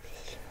book,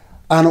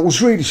 and it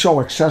was really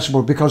so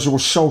accessible because it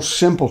was so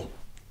simple.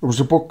 It was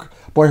a book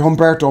by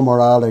Humberto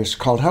Morales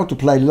called How to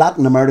Play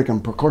Latin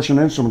American Percussion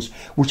Instruments,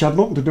 which had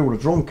nothing to do with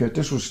a drum kit.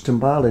 This was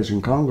timbales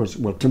and congas,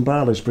 well,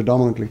 timbales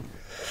predominantly.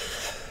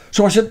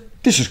 So I said,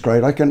 this is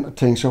great, I can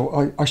think.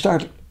 So I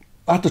started,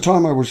 at the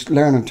time I was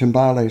learning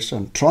timbales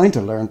and trying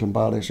to learn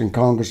timbales and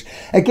congas.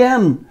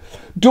 Again,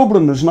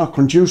 Dublin is not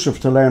conducive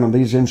to learning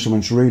these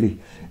instruments really.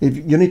 If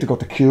you need to go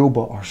to Cuba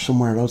or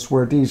somewhere else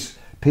where these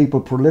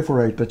people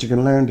proliferate that you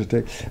can learn to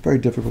take. Very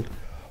difficult.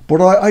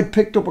 But I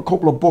picked up a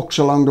couple of books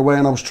along the way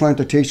and I was trying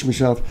to teach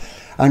myself,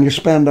 and you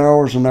spend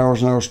hours and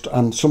hours and hours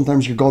and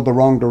sometimes you go the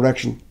wrong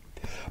direction.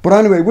 But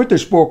anyway, with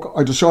this book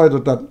I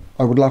decided that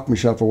I would lock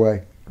myself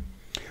away,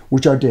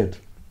 which I did.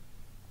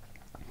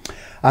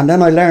 And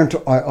then I learned,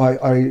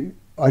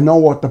 I know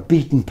what the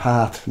beaten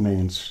path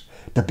means.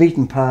 The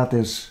beaten path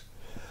is,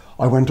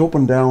 I went up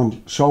and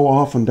down so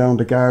often down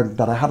the garden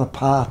that I had a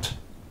path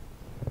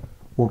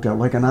worked out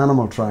like an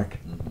animal track.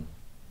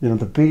 You know,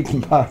 the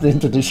beaten path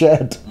into the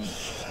shed.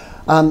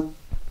 And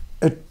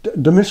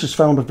the missus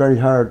found it very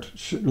hard.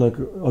 Like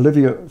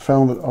Olivia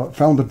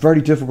found it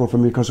very difficult for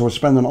me because I was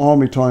spending all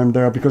my time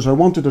there, because I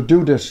wanted to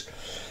do this.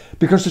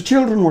 Because the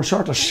children were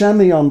sort of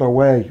semi on their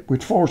way. We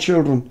had 4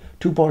 children,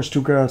 2 boys,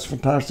 2 girls,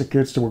 fantastic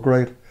kids, they were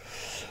great.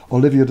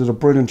 Olivia did a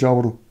brilliant job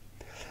with them.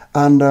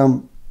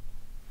 And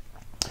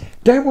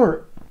they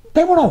were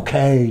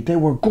okay. They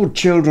were good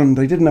children.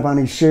 They didn't have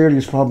any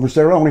serious problems.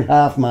 They were only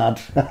half mad.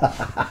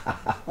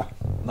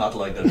 Not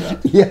like that.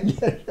 yeah.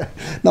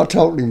 Not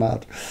totally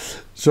mad.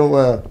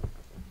 So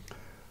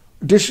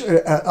this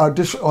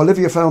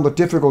Olivia found it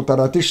difficult that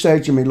at this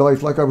stage in my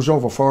life, like I was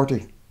over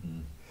 40,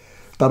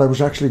 that I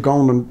was actually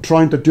going and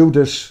trying to do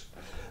this,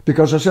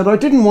 because I said I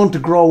didn't want to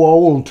grow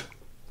old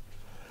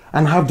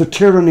and have the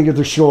tyranny of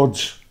the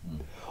shoulds.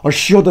 I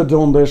should have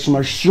done this and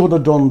I should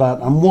have done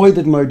that, and why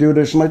didn't I do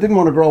this? And I didn't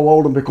want to grow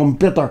old and become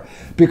bitter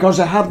because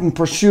I hadn't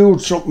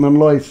pursued something in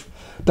life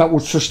that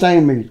would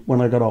sustain me when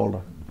I got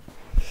older.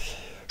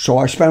 So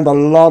I spent a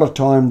lot of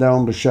time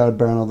down the shed,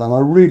 Bernard, and I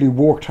really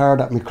worked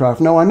hard at my craft.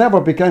 Now, I never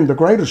became the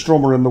greatest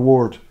drummer in the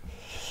world,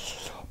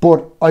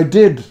 but I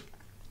did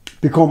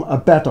become a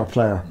better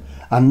player.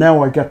 And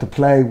now I get to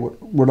play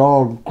with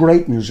all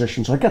great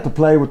musicians. I get to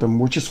play with them,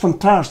 which is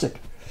fantastic.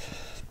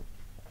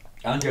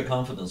 And your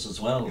confidence as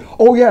well.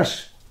 Oh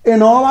yes,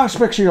 in all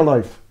aspects of your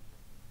life.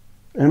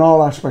 In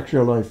all aspects of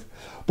your life.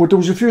 But there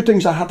was a few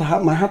things that had to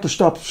happen. I had to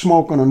stop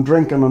smoking and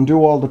drinking and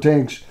do all the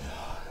things.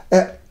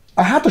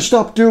 I had to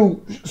stop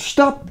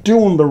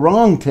doing the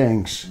wrong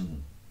things.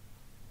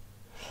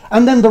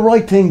 And then the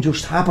right thing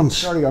just happens.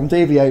 Sorry, I'm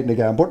deviating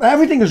again. But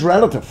everything is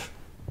relative.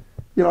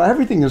 You know,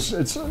 everything is,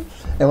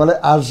 well,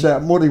 as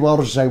Muddy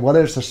Waters say, well,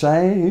 it's the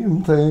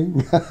same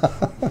thing.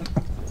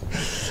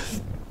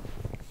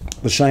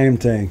 The same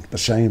thing.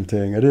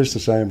 It is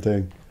the same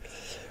thing.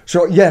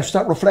 So yes,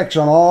 that reflects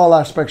on all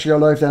aspects of your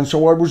life then.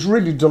 So I was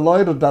really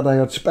delighted that I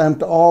had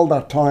spent all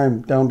that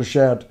time down the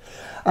shed.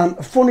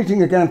 And funny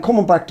thing again,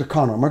 coming back to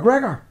Conor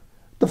McGregor,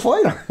 the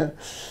fighter.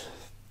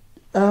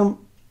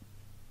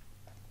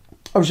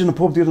 I was in a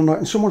pub the other night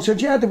and someone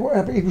said, yeah,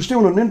 he was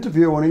doing an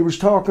interview and he was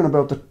talking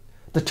about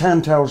the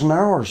 10,000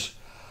 hours.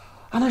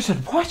 And I said,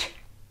 what?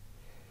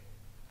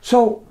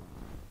 So,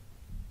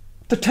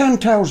 the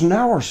 10,000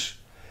 hours,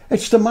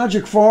 it's the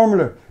magic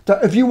formula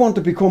that if you want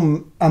to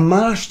become a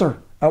master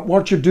at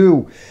what you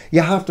do,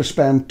 you have to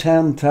spend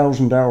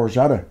 10,000 hours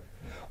at it.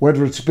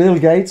 Whether it's Bill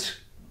Gates,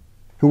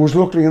 who was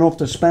lucky enough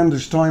to spend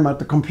his time at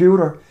the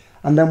computer,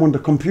 and then when the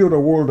computer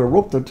world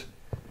erupted,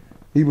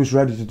 he was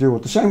ready to do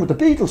it. The same with the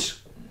Beatles.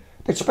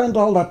 They'd spent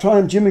all that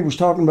time. Jimmy was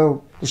talking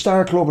about the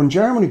Star Club in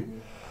Germany.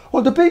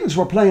 Well, the Beatles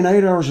were playing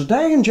 8 hours a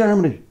day in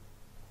Germany.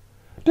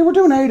 They were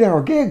doing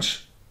 8-hour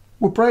gigs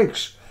with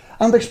breaks.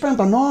 And they spent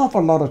an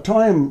awful lot of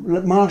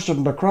time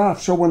mastering the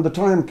craft, so when the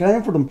time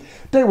came for them,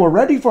 they were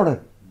ready for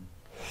it.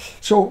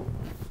 So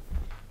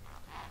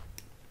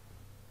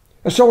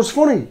it's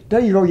funny. There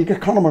you go, you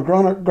get Conor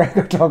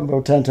McGregor talking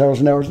about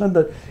 10,000 hours, and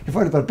then you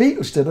find out the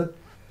Beatles did it,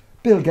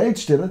 Bill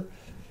Gates did it,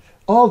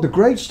 all the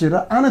greats did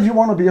it, and if you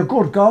want to be a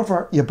good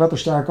golfer, you better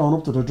start going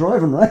up to the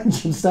driving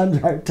range and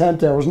stand out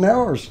 10,000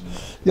 hours.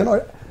 You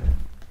know,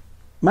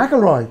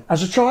 McIlroy,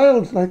 as a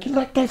child,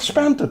 like they've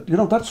spent it. You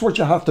know, that's what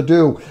you have to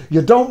do.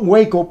 You don't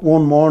wake up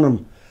one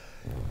morning,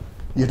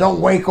 you don't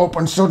wake up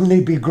and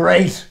suddenly be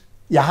great.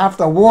 You have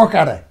to work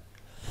at it.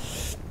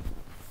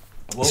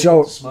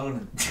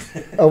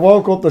 I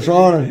woke up this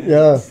morning,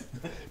 yeah.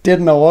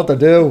 Didn't know what to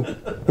do.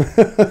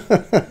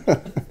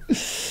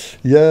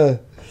 Yeah.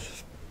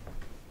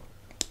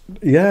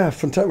 Yeah,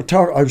 fantastic.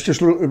 I was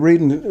just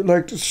reading,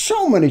 like,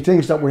 so many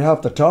things that we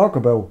have to talk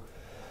about.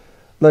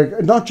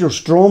 Like, not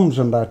just drums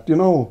and that, you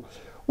know.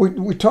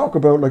 We talk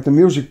about, like, the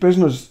music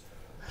business.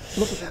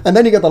 And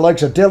then you get the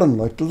likes of Dylan.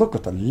 Like, look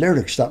at the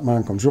lyrics that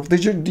man comes up. Do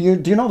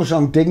you know the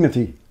song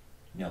Dignity?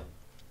 No.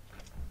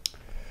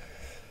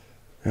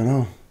 You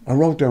know, I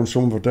wrote down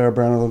some of it there,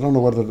 Bernard. I don't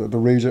know whether the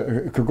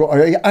reader could go.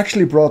 I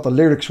actually brought the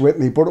lyrics with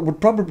me, but it would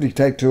probably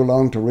take too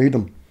long to read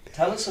them.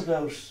 Tell us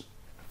about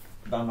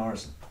Van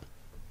Morrison.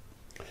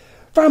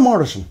 Van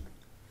Morrison.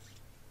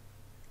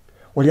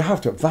 Well, you have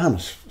to. Van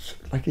is,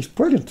 like, he's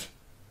brilliant.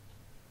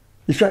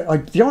 He's great.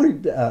 I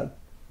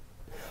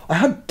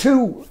had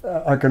two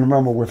I can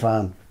remember with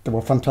Van. They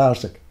were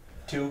fantastic.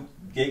 2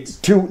 gigs?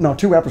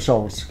 2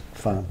 episodes,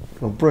 Van.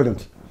 They were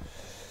brilliant.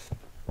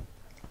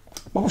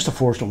 What was the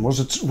first one? Was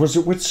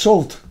it with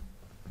Sult? It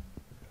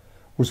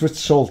was with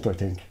Sult, I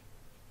think.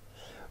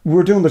 We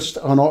were doing this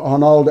on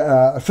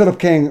all. Philip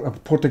King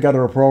put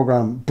together a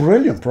program,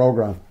 brilliant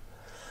program.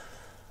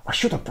 I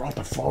should have brought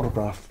the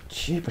photograph.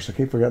 Jeepers, I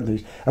keep forgetting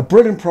these. A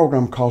brilliant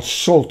program called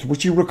Sult,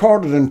 which he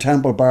recorded in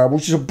Temple Bar,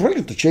 which is a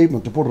brilliant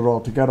achievement to put it all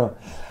together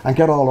and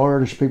get all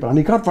Irish people. And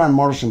he got Van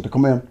Morrison to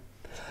come in.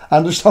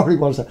 And the story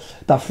was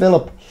that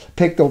Philip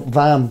picked up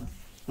Van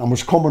and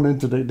was coming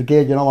into the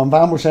gig, you know, and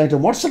Van was saying to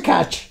him, "What's the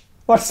catch?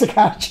 What's the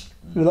catch?"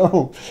 You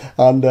know,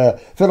 and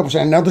Philip was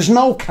saying, "Now there's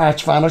no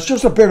catch, Van. It's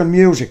just a bit of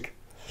music."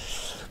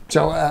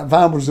 So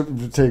Van was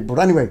the thing. But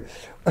anyway,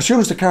 as soon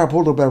as the car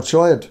pulled up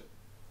outside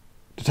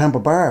the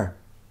Temple Bar,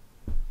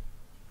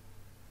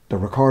 the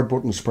record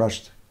button's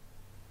pressed.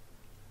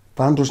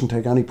 Van doesn't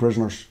take any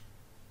prisoners.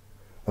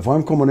 If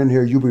I'm coming in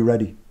here, you be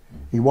ready.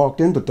 He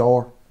walked in the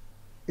door,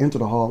 into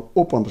the hall,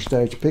 up on the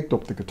stage, picked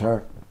up the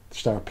guitar,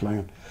 started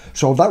playing.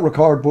 So that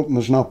record button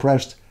is not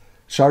pressed.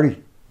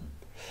 Sorry.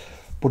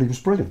 But he was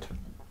brilliant.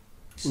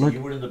 So like,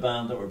 you were in the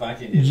band that were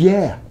backing you?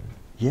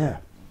 Yeah.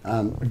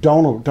 And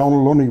Donald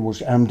Lunny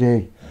was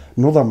MD,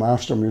 another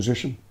master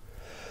musician.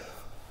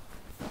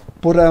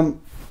 But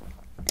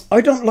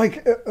I don't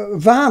like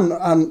Van,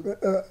 and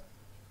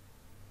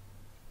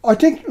I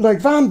think,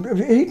 like, Van,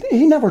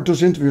 he never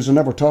does interviews and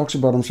never talks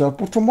about himself,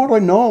 but from what I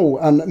know,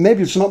 and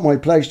maybe it's not my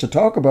place to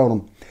talk about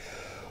him,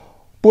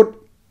 but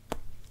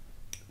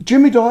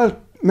Jimmy Doyle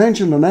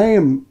mentioned a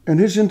name in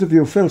his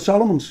interview, Phil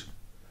Solomons.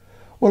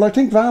 Well, I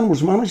think Van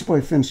was managed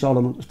by Phil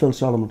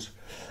Solomons,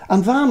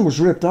 and Van was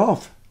ripped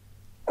off,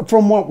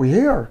 from what we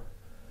hear,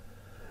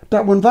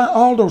 that when Van,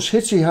 all those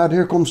hits he had,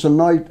 Here Comes the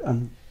Night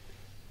and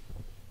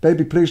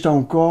Baby Please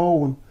Don't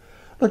Go, and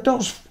like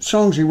those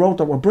songs he wrote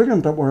that were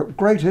brilliant, that were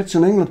great hits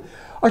in England.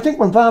 I think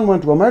when Van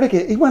went to America,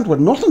 he went with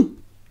nothing.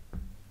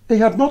 He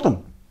had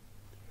nothing.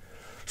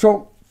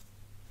 So,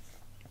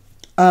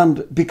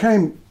 and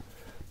became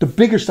the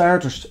biggest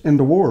artist in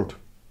the world.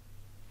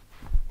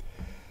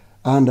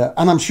 And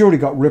I'm sure he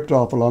got ripped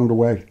off along the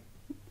way.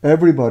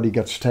 Everybody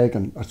gets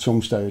taken at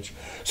some stage.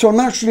 So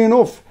naturally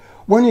enough,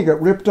 when you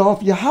get ripped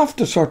off, you have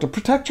to sort of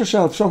protect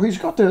yourself. So he's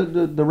got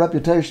the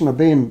reputation of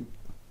being,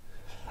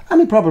 and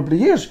he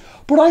probably is,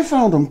 but I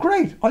found him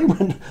great. I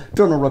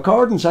done a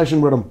recording session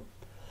with him,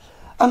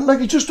 and like,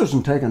 he just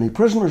doesn't take any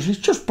prisoners. He's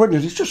just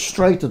brilliant. He's just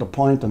straight to the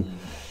point,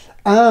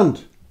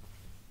 and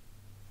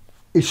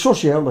he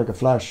suss you out like a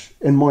flash,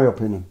 in my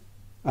opinion.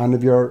 And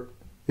if you're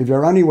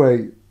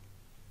anyway,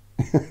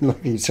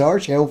 like, he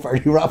sorts you out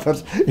very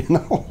rapid, you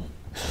know.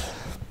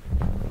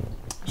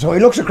 So he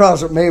looks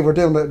across at me. We're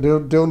doing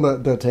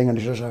the thing, and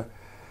he says,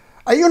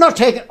 Are you not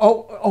taking...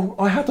 Oh,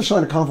 I had to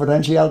sign a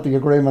confidentiality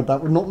agreement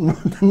that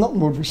nothing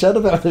would be said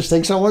about this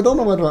thing, so I don't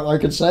know whether I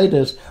can say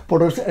this,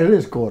 but it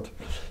is good.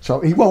 So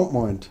he won't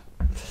mind.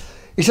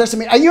 He says to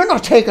me, are you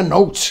not taking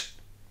notes?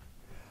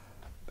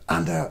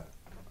 And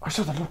I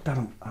sort of looked at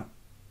him.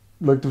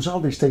 Like, there was all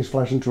these things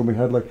flashing through my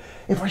head. Like,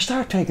 if I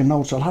start taking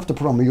notes, I'll have to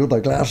put on my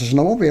other glasses and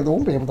I won't be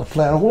able to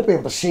play. I won't be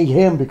able to see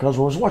him because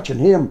I was watching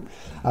him.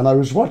 And I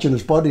was watching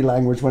his body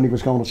language when he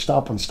was going to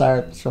stop and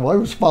start. So I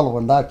was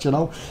following that, you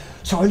know.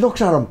 So I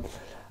looked at him.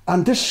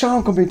 And this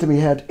song came into my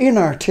head,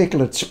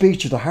 Inarticulate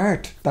Speech of the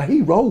Heart, that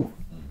he wrote.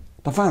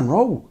 The Van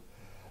Rowe.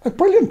 Like,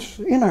 brilliant.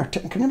 Can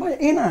you imagine?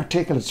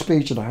 Inarticulate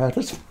Speech of the Heart.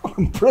 It's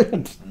fucking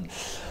brilliant.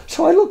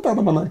 So I looked at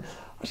him and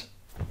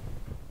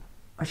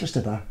I just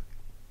did that.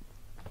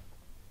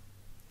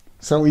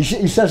 So he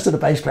says to the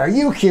bass player,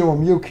 you cue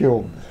him, you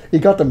cue him. He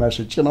got the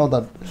message, you know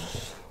that.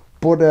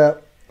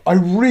 But I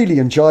really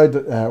enjoyed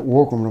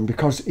working with him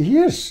because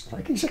he's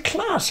a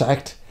class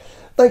act.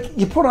 Like,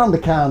 you put on the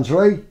cans,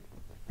 right?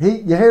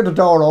 You hear the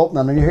door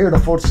opening and you hear the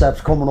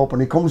footsteps coming up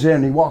and he comes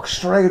in, he walks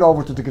straight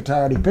over to the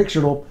guitar, he picks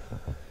it up,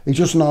 he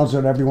just nods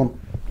at everyone,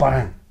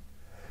 bang.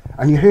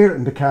 And you hear it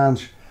in the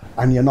cans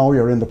and you know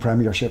you're in the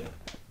Premiership.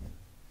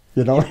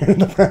 You know, you're in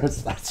the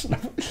Premiership. That's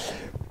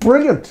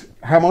brilliant.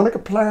 Harmonica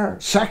player,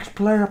 sax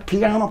player,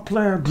 piano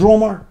player,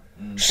 drummer,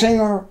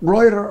 singer,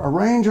 writer,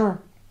 arranger.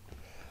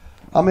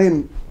 I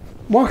mean,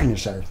 what can you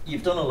say?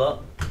 You've done a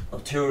lot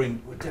of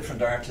touring with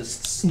different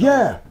artists.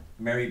 Yeah.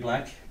 Mary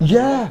Black.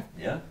 Yeah.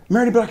 Yeah.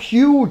 Mary Black,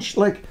 huge.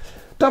 Like,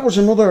 that was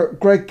another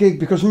great gig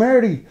because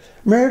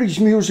Mary's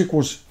music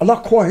was a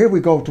lot quiet. Here we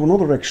go to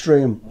another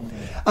extreme.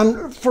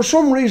 And for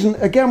some reason,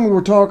 again, we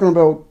were talking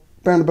about,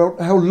 Ben, about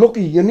how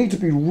lucky, you need to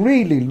be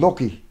really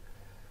lucky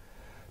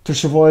to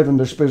survive in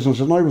this business,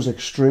 and I was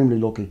extremely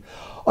lucky.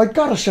 I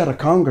got a set of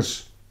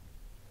congas.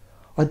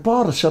 I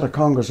bought a set of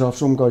congas off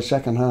some guy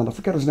second hand. I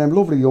forget his name,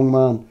 lovely young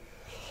man.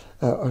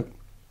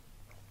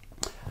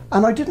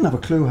 And I didn't have a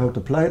clue how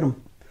to play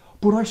them.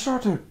 But I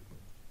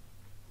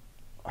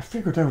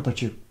figured out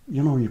that you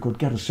could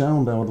get a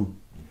sound out of them.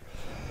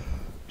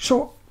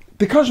 So,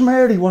 because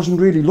Mary wasn't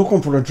really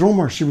looking for a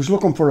drummer, she was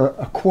looking for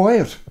a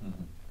quiet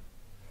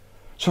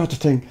sort of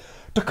thing.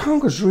 The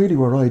congas really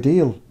were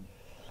ideal.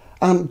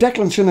 And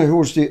Declan Sinnott, who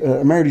was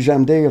the Mary's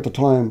MD at the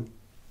time,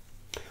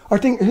 I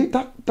think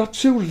that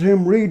suited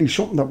him really,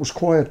 something that was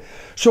quiet.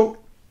 So,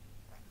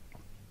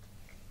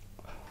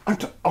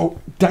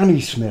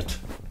 Danny Smith.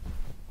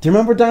 Do you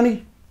remember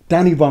Danny?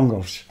 Danny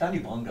Bongos. Danny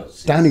Bongos.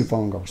 Yes. Danny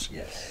Bongos.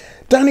 Yes.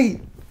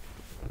 Danny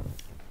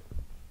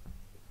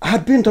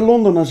had been to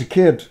London as a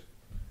kid,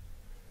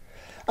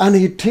 and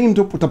he had teamed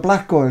up with the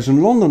black guys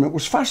in London. It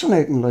was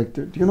fascinating, like,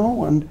 you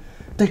know, and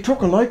they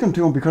took a liking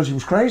to him because he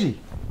was crazy.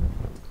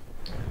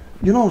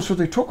 You know, so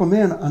they took him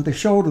in and they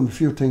showed him a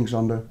few things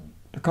on the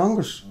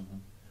congas.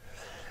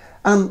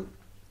 And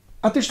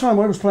at this time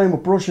I was playing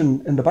with Brush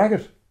in the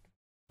Bagot.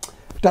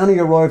 Danny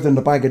arrived in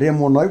the Bagot Inn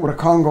one night with a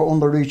conga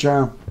under each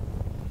arm.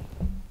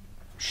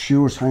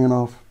 Shoes hanging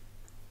off.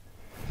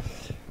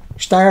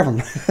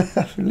 Starving.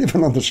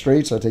 Living on the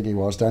streets, I think he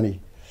was,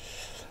 Danny.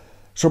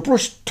 So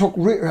Brush took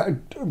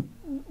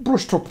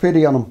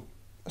pity on him.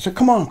 I said,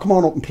 come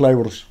on up and play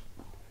with us.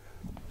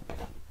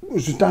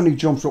 So Danny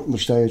jumps up on the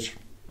stage.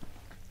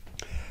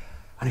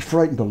 And he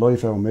frightened the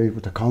life out of me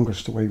with the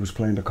congas, the way he was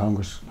playing the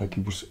congas. Like,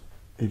 he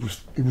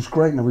was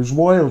great now. He was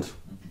wild.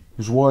 He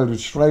was wild. He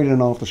was straight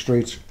in off the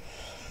streets.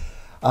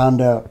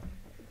 And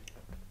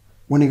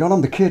when he got on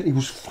the kit, he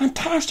was a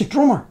fantastic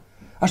drummer.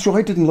 That's why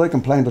I didn't like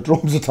him playing the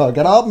drums at all.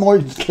 Get out my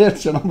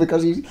kit, you know,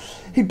 because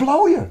he'd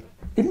blow you.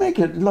 He'd make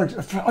it like,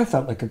 I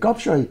felt like a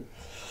gobshite.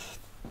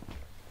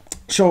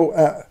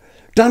 So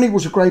Danny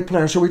was a great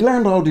player. So he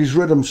learned all these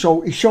rhythms.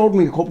 So he showed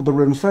me a couple of the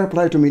rhythms. Fair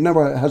play to him. He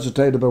never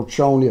hesitated about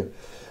showing you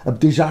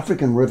these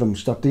African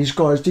rhythms that these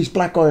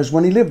black guys,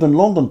 when he lived in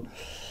London,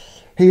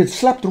 he had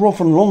slept rough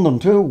in London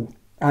too,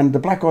 and the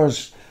black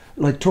guys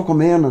like took him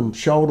in and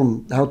showed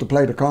him how to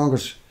play the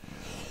congas,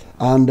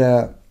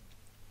 and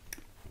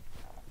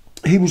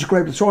he was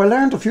great. So I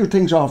learned a few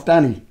things off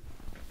Danny,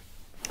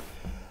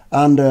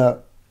 and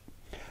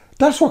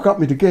that's what got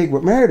me the gig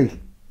with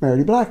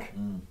Mary Black.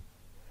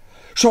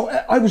 So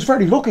I was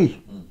very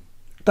lucky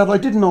that I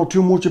didn't know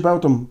too much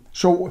about them.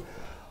 So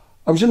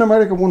I was in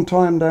America one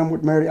time down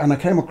with Mary, and I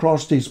came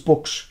across these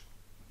books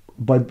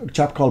by a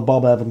chap called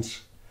Bob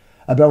Evans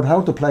about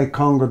how to play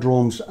conga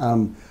drums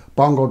and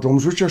bongo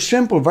drums, which are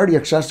simple, very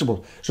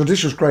accessible. So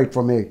this was great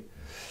for me.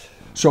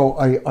 So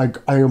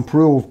I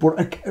improved,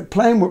 but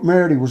playing with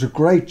Mary was a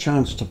great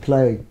chance to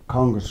play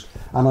congas,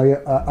 and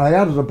I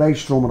added a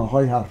bass drum and a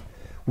hi-hat,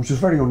 which was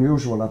very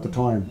unusual at the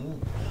time,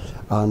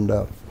 and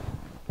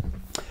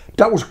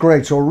that was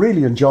great. So I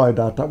really enjoyed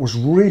that. That was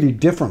really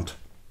different.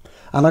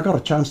 And I got a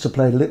chance to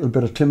play a little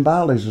bit of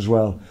timbales as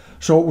well.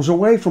 So it was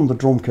away from the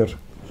drum kit.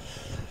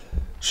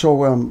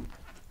 So,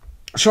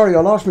 sorry,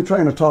 I lost my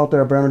train of thought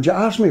there, Bernard. You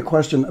asked me a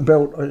question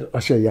about, I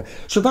say, yeah.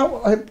 So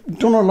I've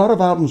done a lot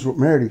of albums with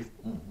Mary,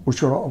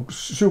 which were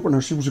super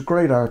nice. She was a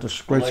great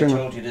artist, great singer. I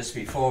told you this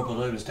before, but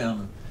I was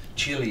down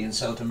Chile in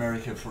South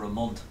America for a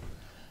month,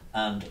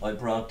 and I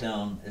brought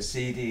down a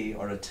CD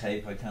or a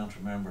tape, I can't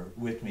remember,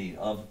 with me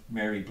of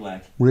Mary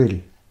Black.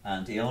 Really?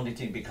 And the only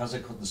thing, because I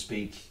couldn't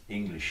speak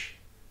English,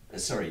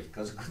 because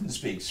I couldn't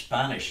speak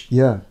Spanish,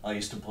 Yeah. I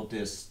used to put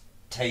this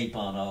tape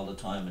on all the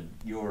time. And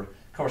of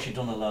course, you've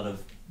done a lot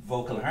of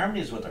vocal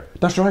harmonies with her.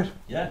 That's right.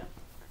 Yeah.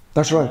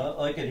 That's right.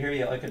 I could hear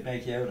you, I could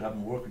make you out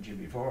having worked with you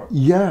before.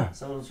 Yeah.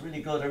 So it was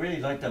really good. I really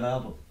liked that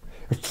album.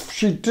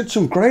 She did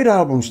some great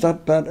albums.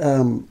 That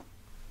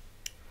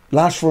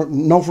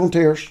No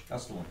Frontiers.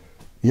 That's the one.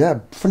 Yeah,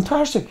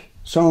 fantastic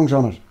songs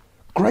on it.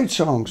 Great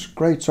songs,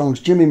 great songs.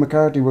 Jimmy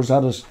McCarthy was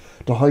at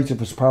the height of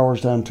his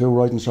powers then too,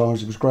 writing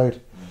songs. It was great.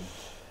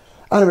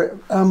 Anyway,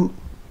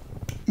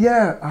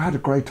 yeah, I had a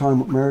great time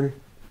with Mary.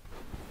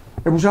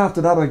 It was after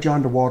that I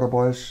joined the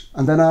Waterboys,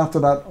 and then after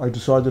that I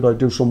decided I'd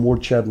do some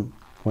wood shedding.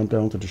 Went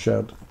down to the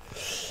shed.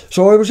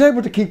 So I was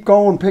able to keep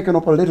going, picking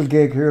up a little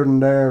gig here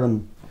and there,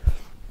 and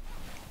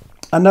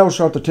now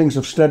sort of things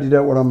have steadied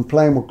out where I'm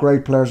playing with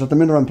great players. At the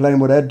minute I'm playing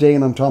with Ed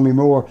Dean and Tommy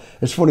Moore.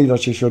 It's funny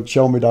that you should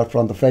show me that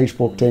from the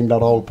Facebook thing,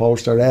 that old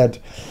poster.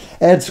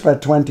 Ed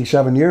spent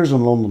 27 years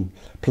in London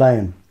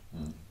playing.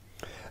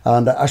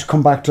 And has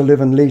come back to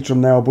live in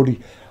Leitrim now, but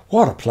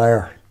what a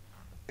player.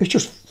 It's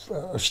just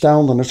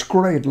astounding. It's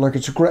great. Like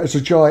it's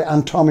a joy.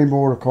 And Tommy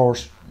Moore, of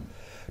course.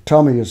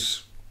 Tommy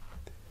is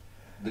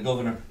The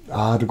Governor.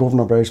 the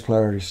Governor bass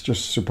player. He's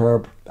just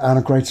superb. And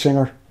a great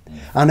singer.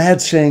 And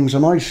Ed sings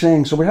and I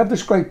sing. So we have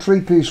this great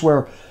three-piece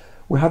where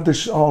we have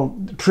this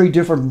three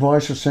different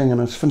voices singing.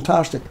 It's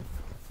fantastic.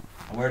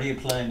 And where do you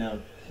play now?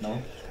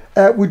 No?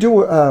 We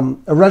do a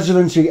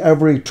residency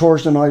every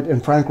Thursday night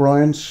in Frank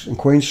Ryan's in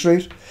Queen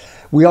Street.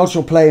 We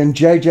also play in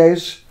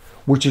JJ's,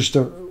 which is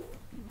the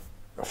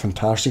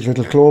fantastic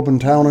little club in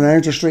town on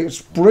Angel Street.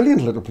 It's a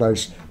brilliant little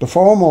place. The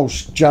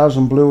foremost jazz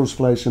and blues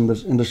place in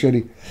the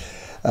city.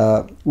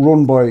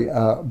 Run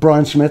by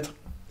Brian Smith.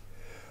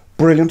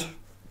 Brilliant.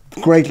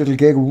 Great little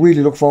gig.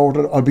 Really look forward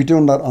to it. I'll be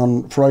doing that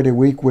on Friday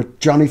week with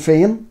Johnny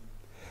Feehan.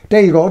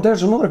 There you go.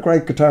 There's another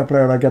great guitar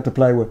player I get to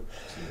play with.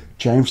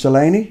 James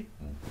Delaney,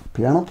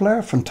 piano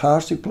player,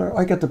 fantastic player.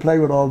 I get to play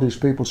with all these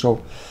people,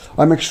 so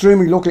I'm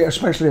extremely lucky,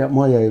 especially at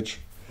my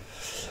age.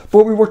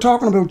 But we were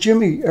talking about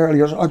Jimmy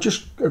earlier. I'll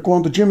just go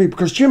on to Jimmy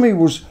because Jimmy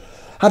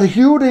had a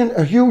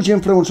huge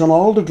influence on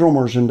all the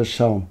drummers in this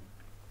town.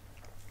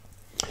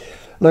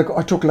 Like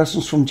I took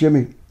lessons from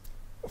Jimmy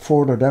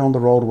further down the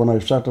road when I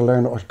started to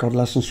learn. I got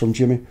lessons from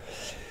Jimmy.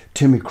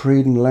 Timmy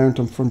Creedon learned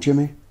them from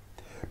Jimmy.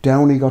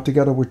 Downey got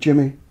together with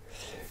Jimmy.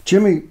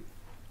 Jimmy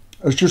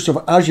is just,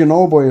 as you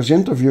know by his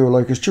interview,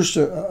 like it's just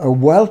a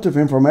wealth of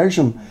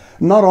information.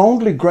 Not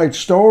only great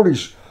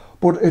stories,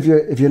 but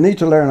if you need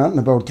to learn anything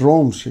about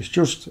drums, it's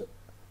just a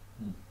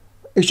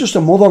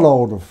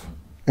motherload of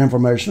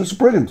information. It's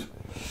brilliant.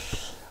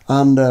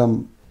 And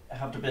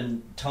have there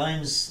been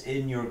times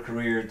in your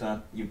career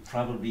that you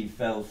probably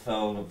fell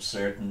foul of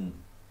certain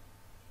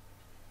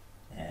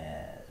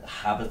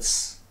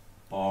habits,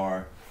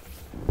 or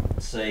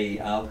say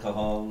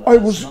alcohol? Not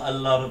a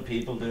lot of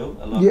people do,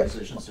 a lot of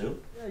musicians do.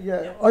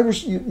 Yeah,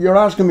 you're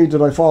asking me,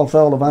 did I fall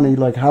foul of any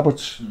like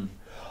habits?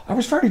 I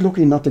was very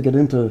lucky not to get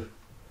into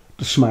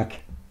the smack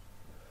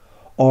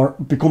or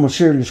become a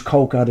serious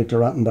coke addict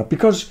or anything that,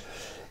 because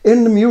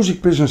in the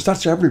music business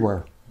that's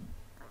everywhere.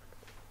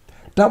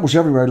 That was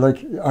everywhere.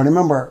 Like I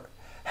remember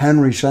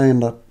Henry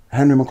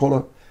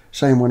McCullough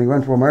saying when he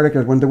went to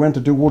America, when they went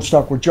to do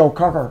Woodstock with Joe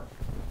Cocker,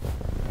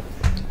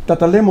 that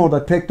the limo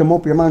that picked them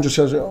up, your man just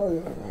says,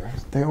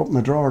 they open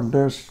the drawer and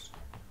there's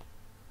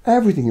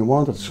everything you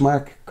wanted: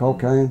 smack,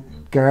 cocaine,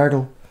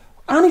 gargle,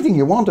 anything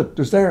you wanted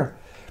is there.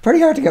 Very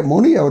hard to get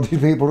money out of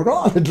these people. They've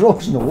got all the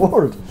drugs in the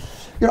world.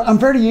 You know, and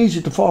very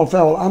easy to fall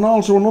foul. And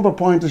also another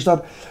point is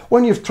that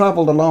when you've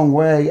travelled a long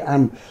way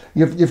and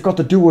you've got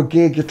to do a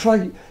gig,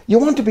 you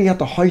want to be at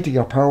the height of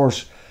your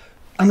powers.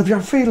 And if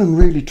you're feeling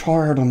really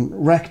tired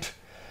and wrecked,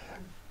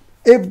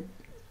 if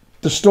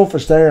the stuff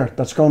is there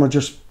that's going to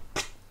just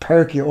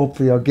perk you up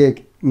for your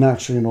gig,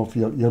 naturally enough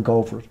you'll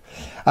go for it.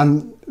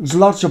 And there's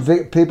lots of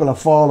people have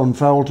fallen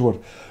foul to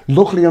it.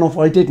 Luckily enough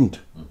I didn't.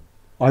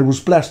 I was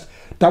blessed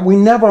that we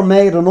never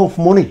made enough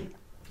money.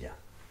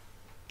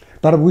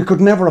 That we could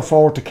never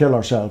afford to kill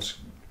ourselves.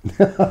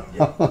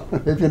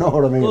 If you know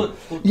what I mean. Good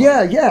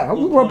yeah,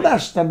 we were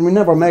blessed that we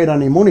never made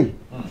any money.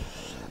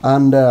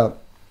 And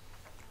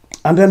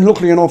then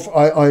luckily enough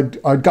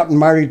I'd gotten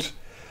married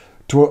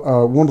to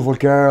a wonderful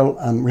girl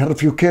and we had a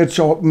few kids,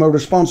 so my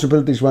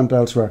responsibilities went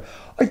elsewhere.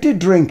 I did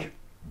drink,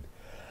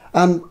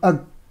 and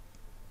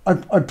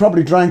I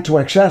probably drank to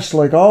excess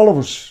like all of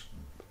us,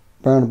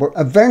 but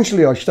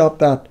eventually I stopped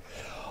that.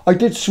 I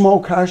did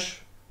smoke hash,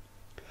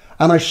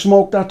 and I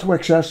smoked that to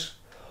excess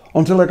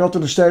until I got to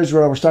the stage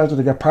where I was starting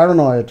to get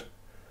paranoid,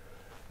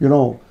 you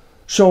know.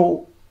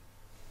 So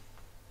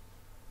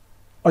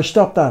I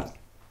stopped that.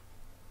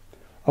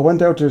 I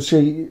went out to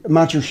see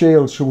Matthew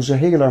Shields, who was a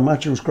healer.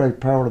 Matthew was great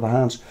power of the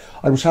hands.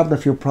 I was having a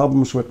few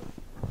problems with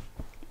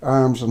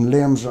arms and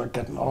limbs.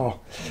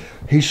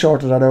 He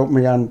sorted that out with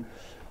me, and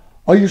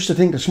I used to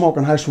think that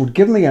smoking hash would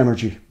give me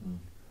energy.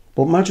 But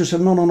But Matthew said,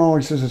 no, no, no.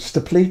 He says, it's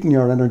depleting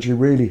your energy,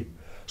 really.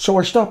 So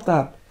I stopped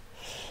that.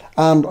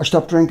 And I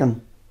stopped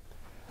drinking.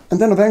 And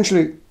then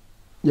eventually,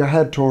 your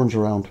head turns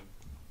around.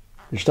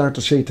 You start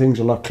to see things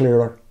a lot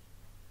clearer.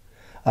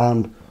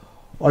 And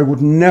I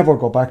would never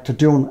go back to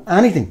doing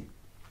anything.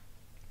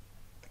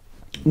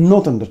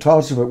 Nothing. The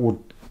thoughts of it would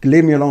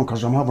leave me alone,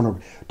 because I'm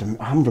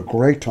having a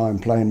great time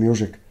playing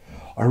music.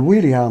 I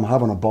really am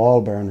having a ball,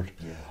 Bernard.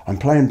 Yeah. I'm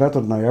playing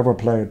better than I ever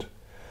played.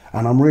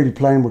 And I'm really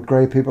playing with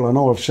great people. I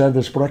know I've said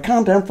this, but I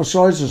can't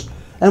emphasise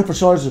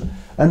it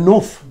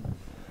enough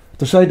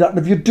to say that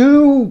if you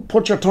do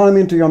put your time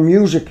into your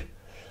music,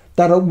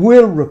 that it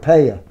will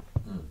repay you.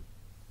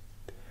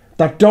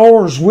 That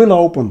doors will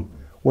open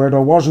where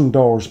there wasn't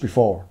doors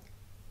before.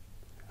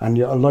 And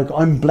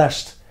I'm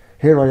blessed.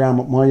 Here I am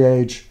at my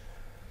age,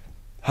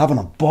 having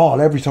a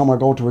ball every time I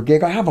go to a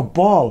gig. I have a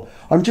ball.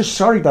 I'm just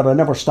sorry that I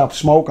never stopped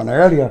smoking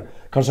earlier,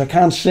 because I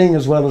can't sing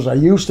as well as I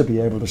used to be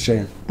able to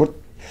sing. But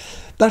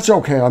that's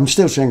okay, I'm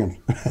still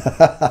singing.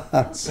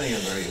 Not singing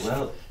very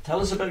well. Tell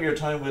us about your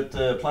time with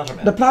the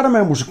Plattermen. The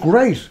Plattermen was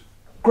great.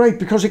 Great,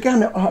 because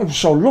again, I was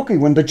so lucky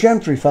when the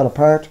Gentry fell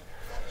apart,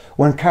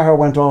 when Carr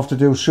went off to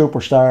do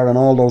Superstar and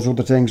all those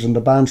other things, and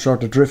the band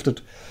sort of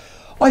drifted.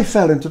 I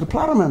fell into the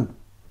Plattermen.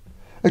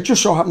 It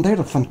just so happened they had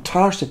a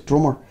fantastic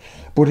drummer,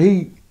 but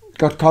he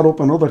got caught up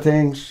in other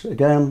things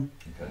again.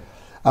 Okay.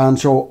 And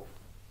so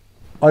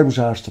I was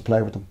asked to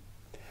play with them.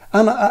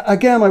 And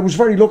again, I was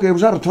very lucky. It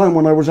was at a time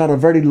when I was at a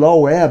very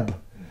low ebb,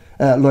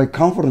 like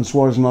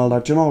confidence-wise and all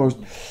that, you know.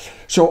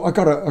 So I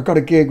got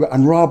a gig,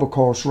 and Rob, of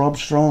course, Rob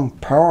Strong,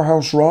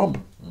 Powerhouse Rob.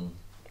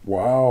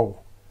 Wow.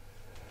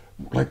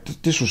 Like,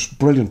 this was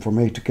brilliant for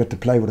me to get to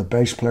play with a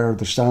bass player,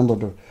 the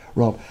standard of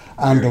Rob,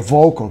 and the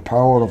vocal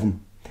power of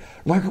him.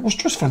 Like, it was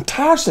just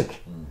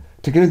fantastic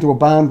to get into a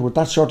band with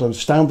that sort of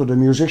standard of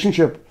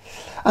musicianship.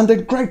 And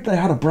they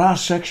had a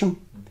brass section.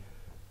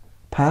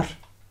 Pat.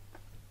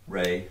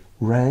 Ray.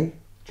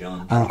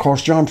 John. And of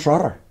course John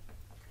Trotter.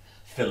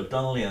 Philip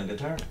Donnelly on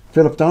guitar.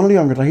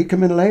 He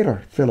came in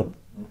later, Philip.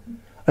 Mm-hmm.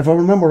 If I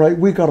remember right,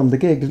 we got him the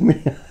gig, didn't we?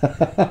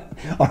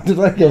 Or did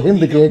I get him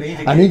the gig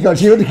and he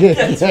got you the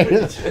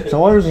gig?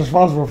 So I was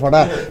responsible for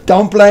that.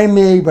 Don't blame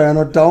me,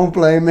 Bernard, don't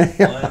blame me.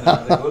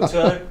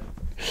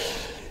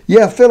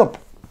 Yeah, Philip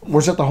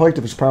was at the height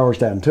of his powers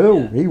then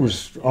too. Yeah. He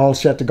was all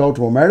set to go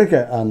to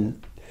America,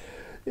 and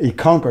he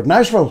conquered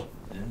Nashville.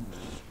 Yeah.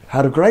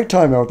 Had a great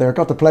time out there.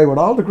 Got to play with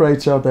all the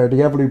greats out there, the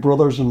Everly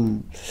Brothers,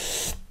 and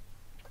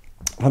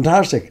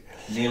fantastic.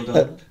 Neil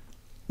Diamond.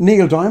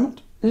 Neil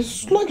Diamond.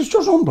 It's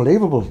just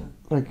unbelievable.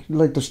 Like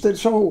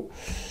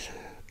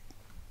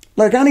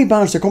any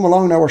bands that come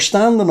along now are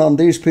standing on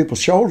these people's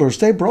shoulders.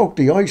 They broke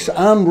the ice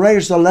and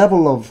raised the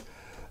level of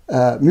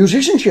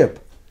musicianship.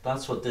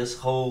 That's what this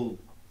whole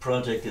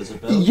project is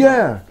about.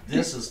 Yeah.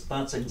 That's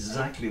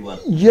exactly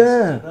what this is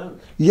about.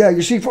 Yeah,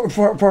 you see,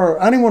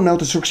 for anyone now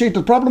to succeed,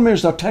 the problem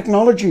is that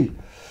technology,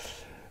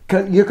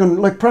 you can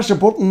like press a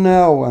button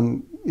now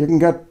and you can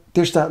get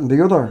this, that and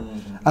the other.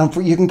 Mm-hmm.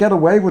 And you can get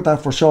away with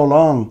that for so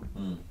long.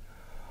 Mm.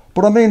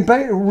 But I mean,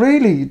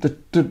 really,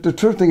 the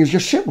true thing is you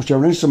sit with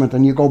your instrument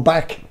and you go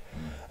back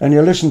and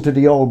you listen to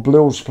the old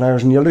blues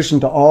players and you listen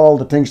to all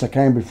the things that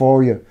came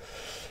before you.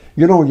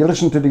 You know, you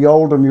listen to the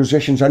older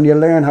musicians and you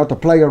learn how to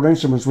play your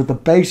instruments with the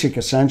basic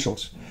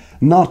essentials.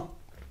 Not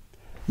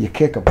you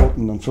kick a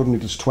button and suddenly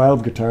there's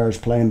 12 guitars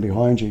playing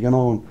behind you, you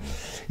know, and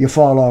you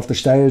fall off the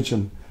stage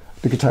and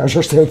the guitars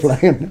are still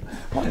playing.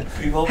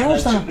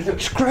 How's that?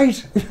 It's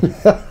great.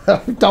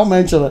 Don't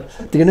mention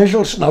it. The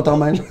initials? No, don't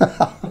mention it.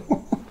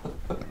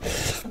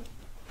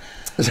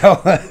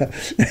 So,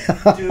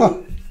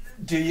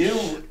 do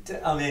you,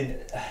 I mean,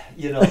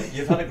 you know,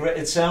 you've had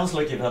it sounds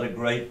like you've had a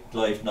great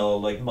life, Noel,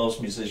 like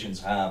most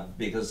musicians have,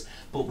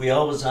 but we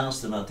always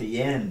ask them at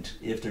the end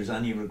if there's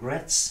any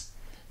regrets.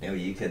 Now,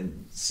 you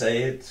can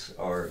say it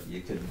or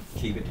you can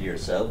keep it to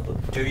yourself,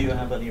 but do you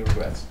have any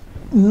regrets?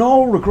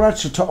 No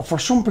regrets at all, for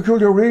some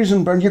peculiar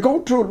reason, Ben. You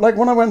go through, like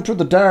when I went through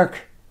the dark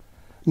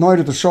night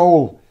of the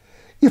soul,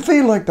 you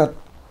feel like that,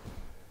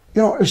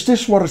 you know, is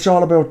this what it's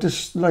all about?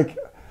 This, like,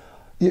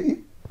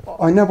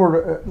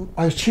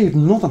 I achieved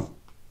nothing.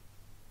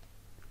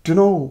 Do you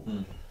know?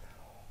 Mm.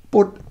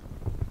 But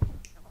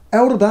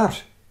out of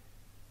that,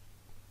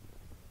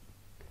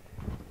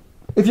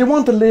 if you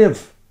want to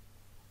live,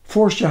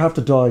 first you have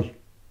to die.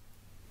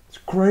 It's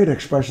a great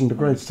expression, the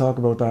greats talk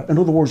about that. In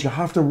other words, you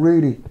have to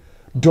really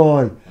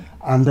die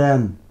and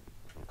then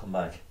come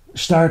back,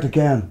 start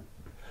again.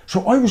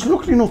 So I was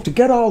lucky enough to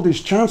get all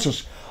these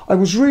chances. I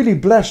was really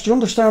blessed. Do you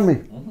understand me?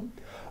 Mm-hmm.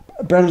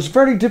 But it's a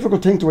very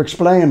difficult thing to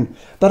explain,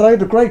 that I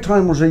had a great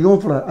time as a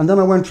young fella and then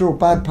I went through a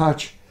bad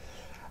patch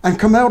and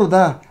come out of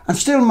that and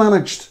still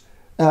managed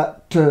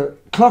to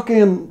clock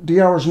in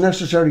the hours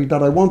necessary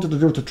that I wanted to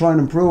do to try and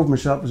improve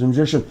myself as a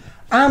musician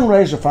and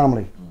raise a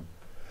family.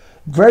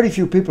 Very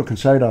few people can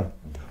say that.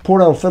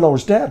 Poor old fellow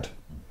is dead.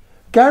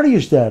 Gary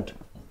is dead.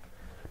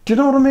 Do you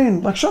know what I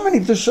mean? Like so many,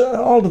 there's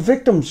all the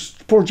victims,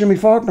 poor Jimmy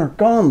Faulkner,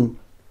 gone.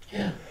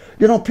 Yeah.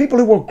 You know, people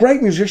who were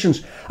great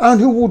musicians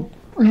and who would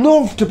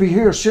love to be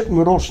here sitting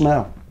with us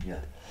now. Yeah.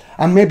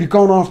 and maybe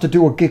gone off to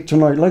do a gig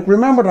tonight. Like,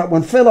 remember that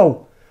when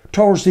Philo,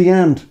 towards the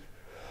end,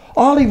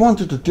 all he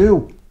wanted to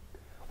do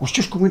was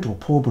just go into a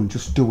pub and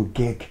just do a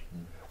gig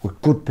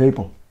with good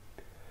people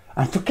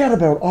and forget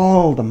about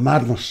all the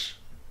madness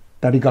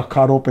that he got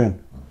caught up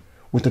in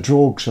with the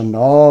drugs and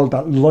all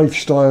that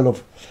lifestyle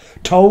of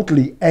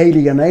totally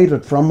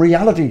alienated from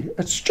reality.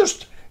 It's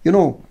just, you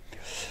know.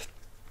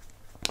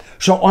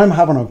 So I'm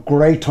having a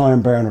great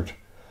time, Bernard.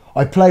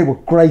 I play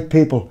with great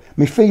people.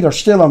 My feet are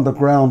still on the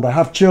ground. I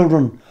have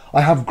children. I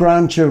have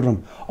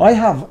grandchildren. I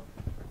have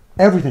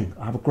everything.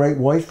 I have a great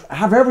wife. I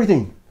have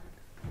everything.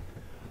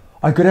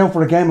 I get out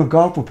for a game of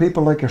golf with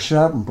people like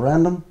yourself and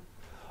Brendan.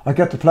 I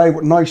get to play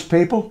with nice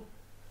people.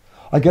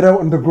 I get out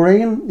in the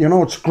green. You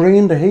know, it's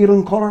green, the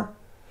healing colour.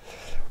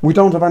 We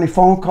don't have any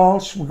phone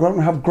calls. We go out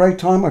and have a great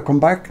time. I come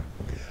back.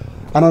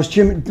 And as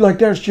Jimmy, like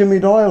there's Jimmy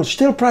Doyle,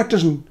 still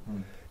practicing.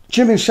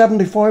 Jimmy's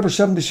 75 or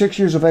 76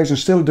 years of age and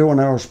still doing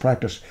hours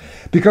practice.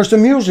 Because the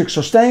music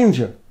sustains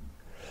you.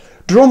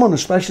 Drumming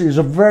especially is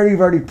a very,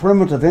 very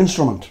primitive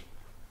instrument.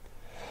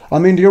 I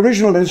mean, the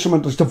original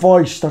instrument is the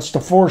voice. That's the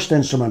first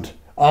instrument.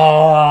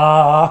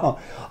 Ah,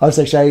 as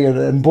they say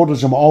in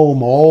Buddhism,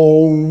 Om,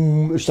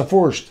 Om, it's the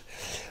first.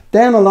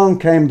 Then along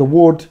came the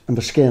wood and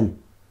the skin,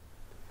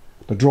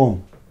 the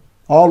drum.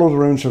 All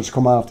other instruments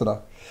come after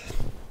that.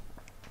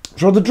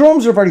 So the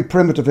drums are a very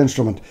primitive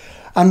instrument.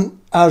 And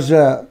as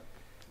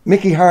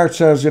Mickey Hart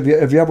says, if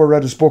you ever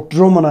read his book,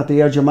 Drumming at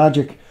the Edge of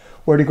Magic,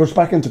 where he goes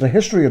back into the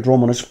history of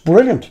drumming, it's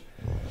brilliant.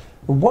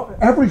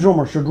 Every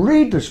drummer should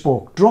read this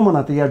book, Drumming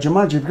at the Edge of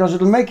Magic, because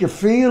it'll make you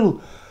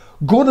feel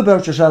good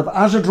about yourself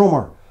as a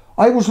drummer.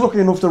 I was lucky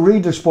enough to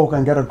read this book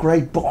and get a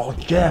great book. Oh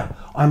yeah,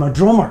 I'm a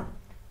drummer.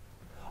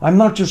 I'm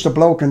not just a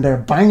bloke in there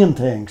banging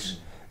things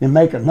and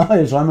making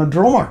noise. I'm a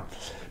drummer.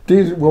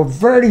 These were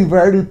very,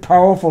 very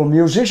powerful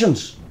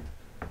musicians,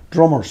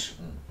 drummers.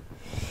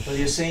 Well,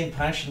 you seem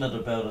passionate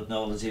about it,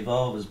 Noel, as you've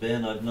always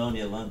been. I've known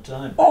you a long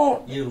time.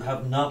 Oh, you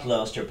have not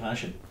lost your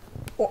passion.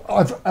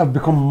 I've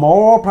become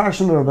more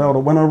passionate about it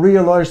when I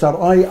realise that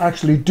I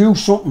actually do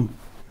something.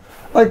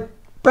 Like,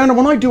 Brendan,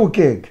 when I do a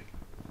gig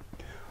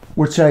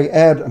with, say,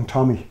 Ed and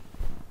Tommy,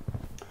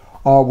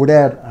 or with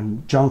Ed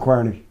and John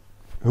Querney,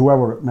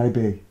 whoever it may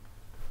be,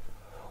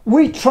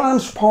 we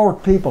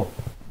transport people.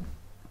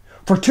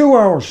 For 2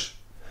 hours,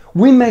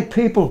 we make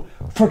people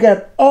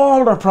forget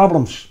all their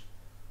problems.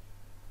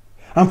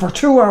 And for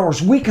 2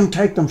 hours, we can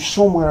take them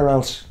somewhere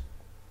else.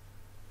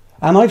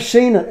 And I've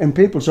seen it in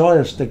people's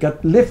eyes. They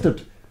get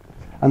lifted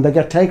and they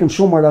get taken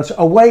somewhere else,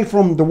 away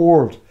from the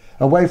world,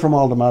 away from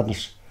all the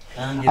madness.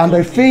 And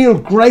they feel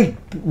great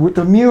with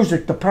the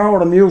music, the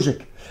power of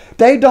music.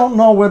 They don't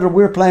know whether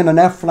we're playing an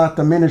F flat,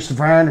 diminished,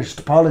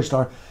 varnished, polished,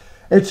 or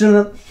it's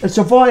a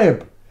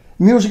vibe.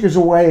 Music is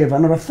a wave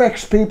and it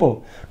affects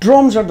people.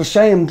 Drums are the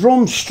same.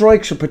 Drums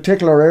strikes a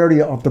particular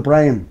area of the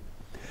brain.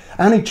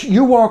 And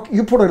you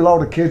put a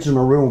load of kids in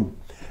a room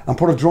and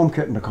put a drum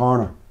kit in the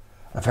corner.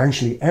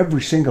 Eventually,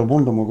 every single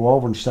one of them will go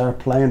over and start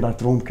playing that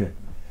drum kit,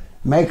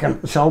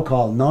 making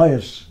so-called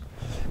noise,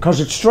 because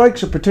it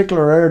strikes a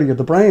particular area of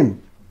the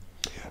brain.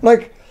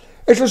 Like,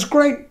 it has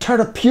great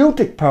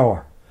therapeutic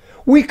power.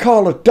 We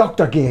call it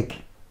doctor gig.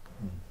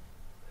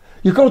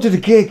 You go to the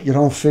gig, you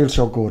don't feel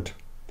so good.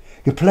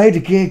 You play the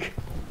gig,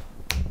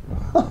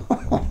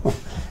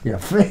 you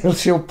feel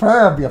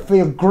superb, you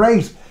feel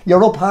great.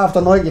 You're up half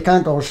the night, you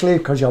can't go to sleep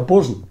because you're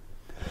buzzing.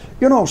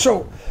 You know,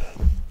 so,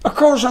 of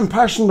course I'm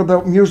passionate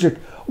about music.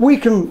 We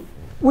can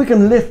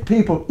lift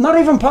people. Not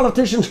even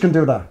politicians can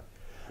do that.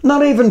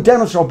 Not even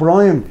Dennis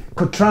O'Brien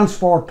could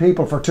transport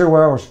people for 2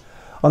 hours.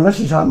 Unless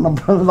he's had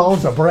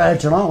loads of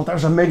bread, you know.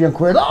 There's £1 million.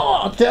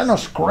 Oh,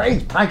 Dennis,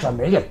 great, thanks $1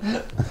 million.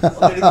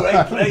 What a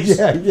great place.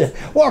 Yeah,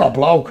 what a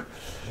bloke.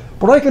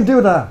 But I can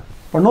do that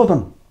for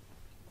nothing.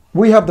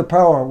 We have the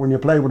power, when you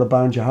play with a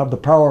band, you have the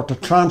power to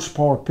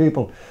transport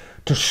people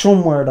to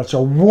somewhere that's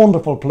a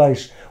wonderful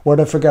place where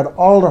they forget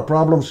all their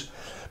problems.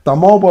 Their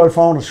mobile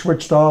phone is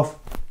switched off.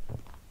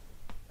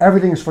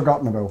 Everything is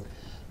forgotten about.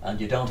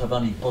 And you don't have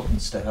any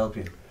buttons to help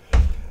you?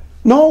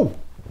 No,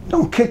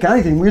 don't kick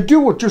anything. We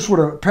do it just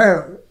with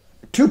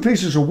two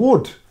pieces of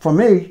wood for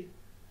me,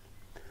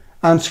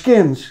 and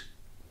skins,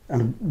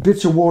 and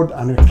bits of wood,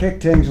 and I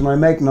kick things and I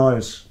make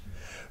noise.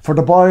 For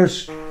the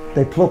boys,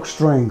 they pluck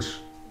strings.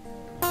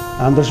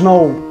 And there's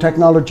no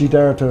technology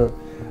there to,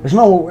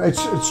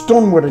 it's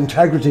done with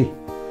integrity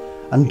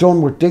and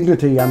done with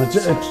dignity, and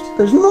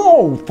there's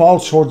no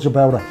falsehoods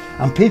about it,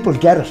 and people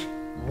get it.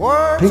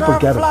 Words People are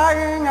get it.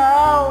 flying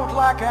out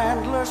like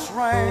endless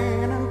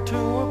rain into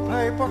a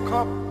paper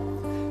cup.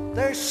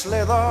 They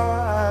slither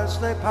as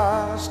they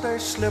pass, they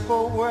slip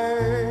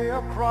away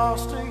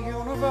across the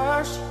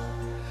universe.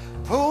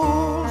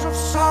 Pools of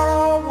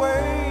sorrow,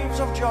 waves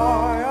of joy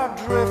are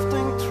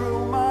drifting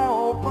through my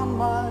open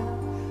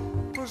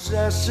mind,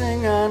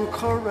 possessing and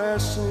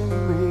caressing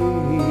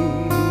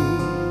me.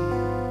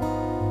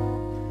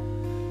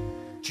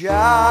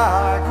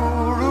 Jai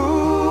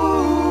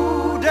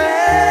Guru Deva,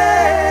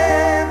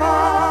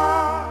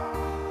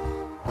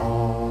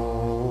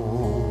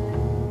 oh,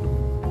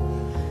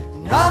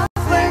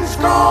 nothing's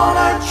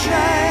gonna change.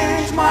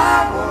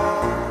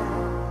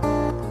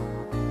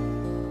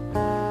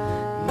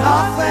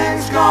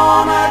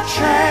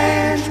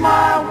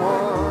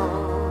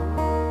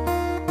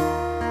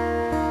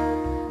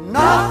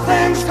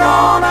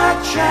 gonna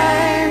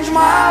change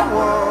my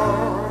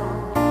world.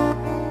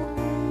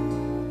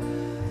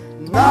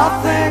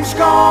 Nothing's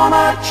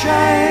gonna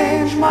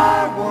change my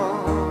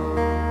world.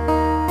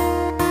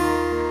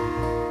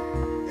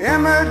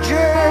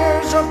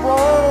 Images of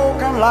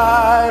broken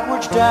light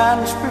which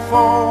dance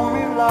before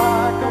me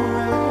like a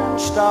million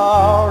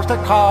stars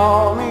that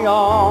call me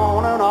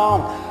on and on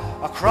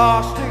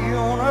across the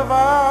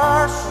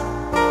universe.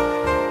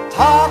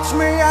 Thoughts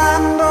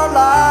meander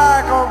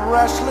like a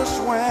restless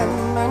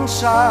wind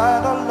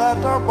inside a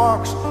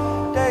letterbox.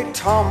 They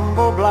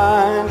tumble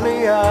blindly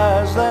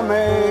as they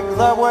make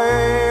their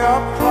way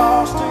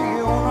across the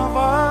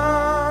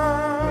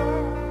universe.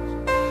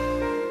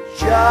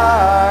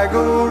 Jai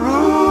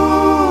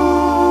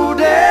Guru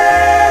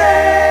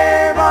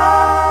Deva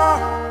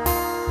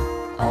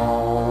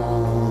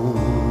Om.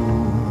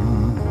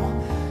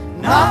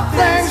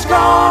 Nothing's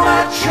gonna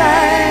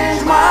change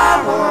my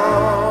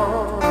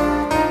world.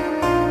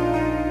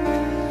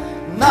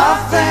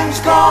 Nothing's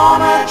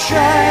gonna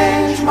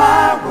change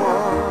my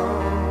world.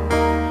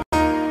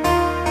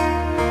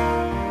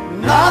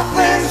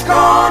 Nothing's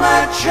gonna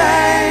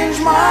change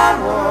my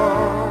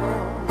world.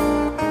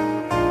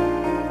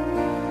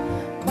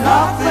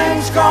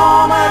 Nothing's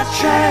gonna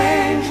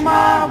change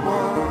my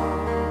world.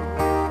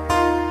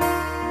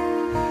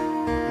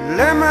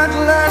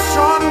 Limitless,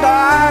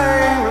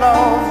 undying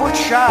love which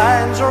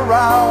shines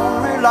around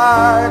me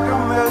like a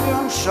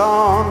million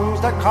suns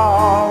that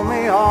call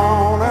me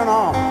on and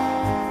on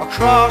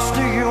across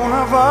the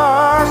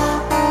universe.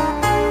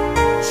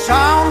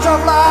 Sounds of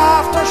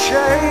laughter,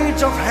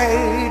 shades of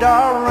hate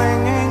are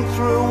ringing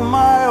through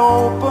my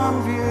open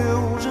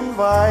views,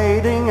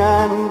 inviting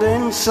and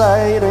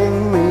inciting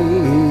me.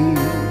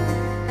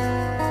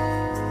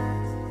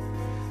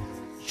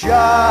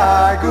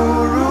 Jai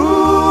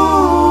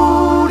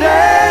Guru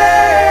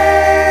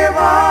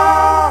Deva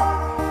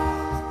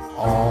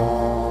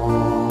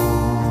Om.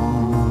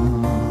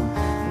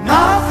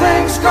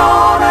 Nothing's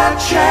gonna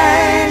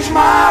change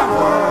my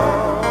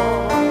world.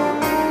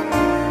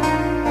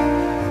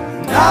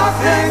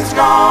 Nothing's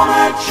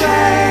gonna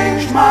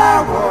change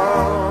my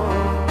world.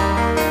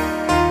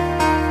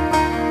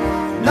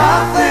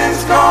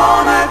 Nothing's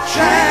gonna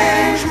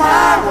change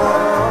my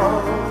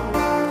world.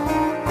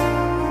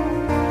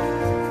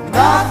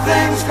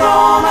 Nothing's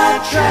gonna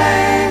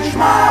change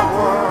my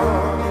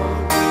world.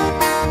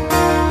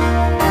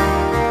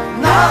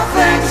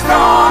 Nothing's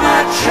gonna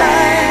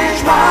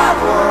change my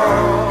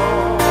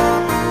world.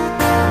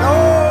 No,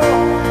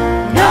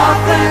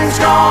 nothing's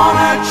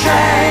gonna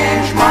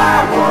change my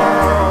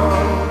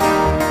world.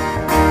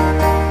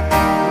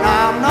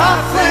 Now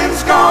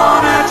nothing's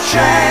gonna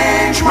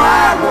change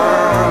my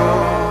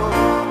world.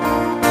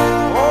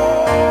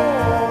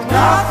 Oh,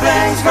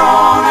 nothing's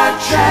gonna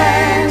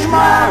change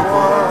my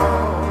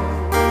world.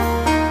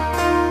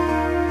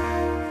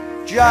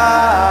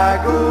 Jai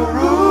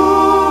Guru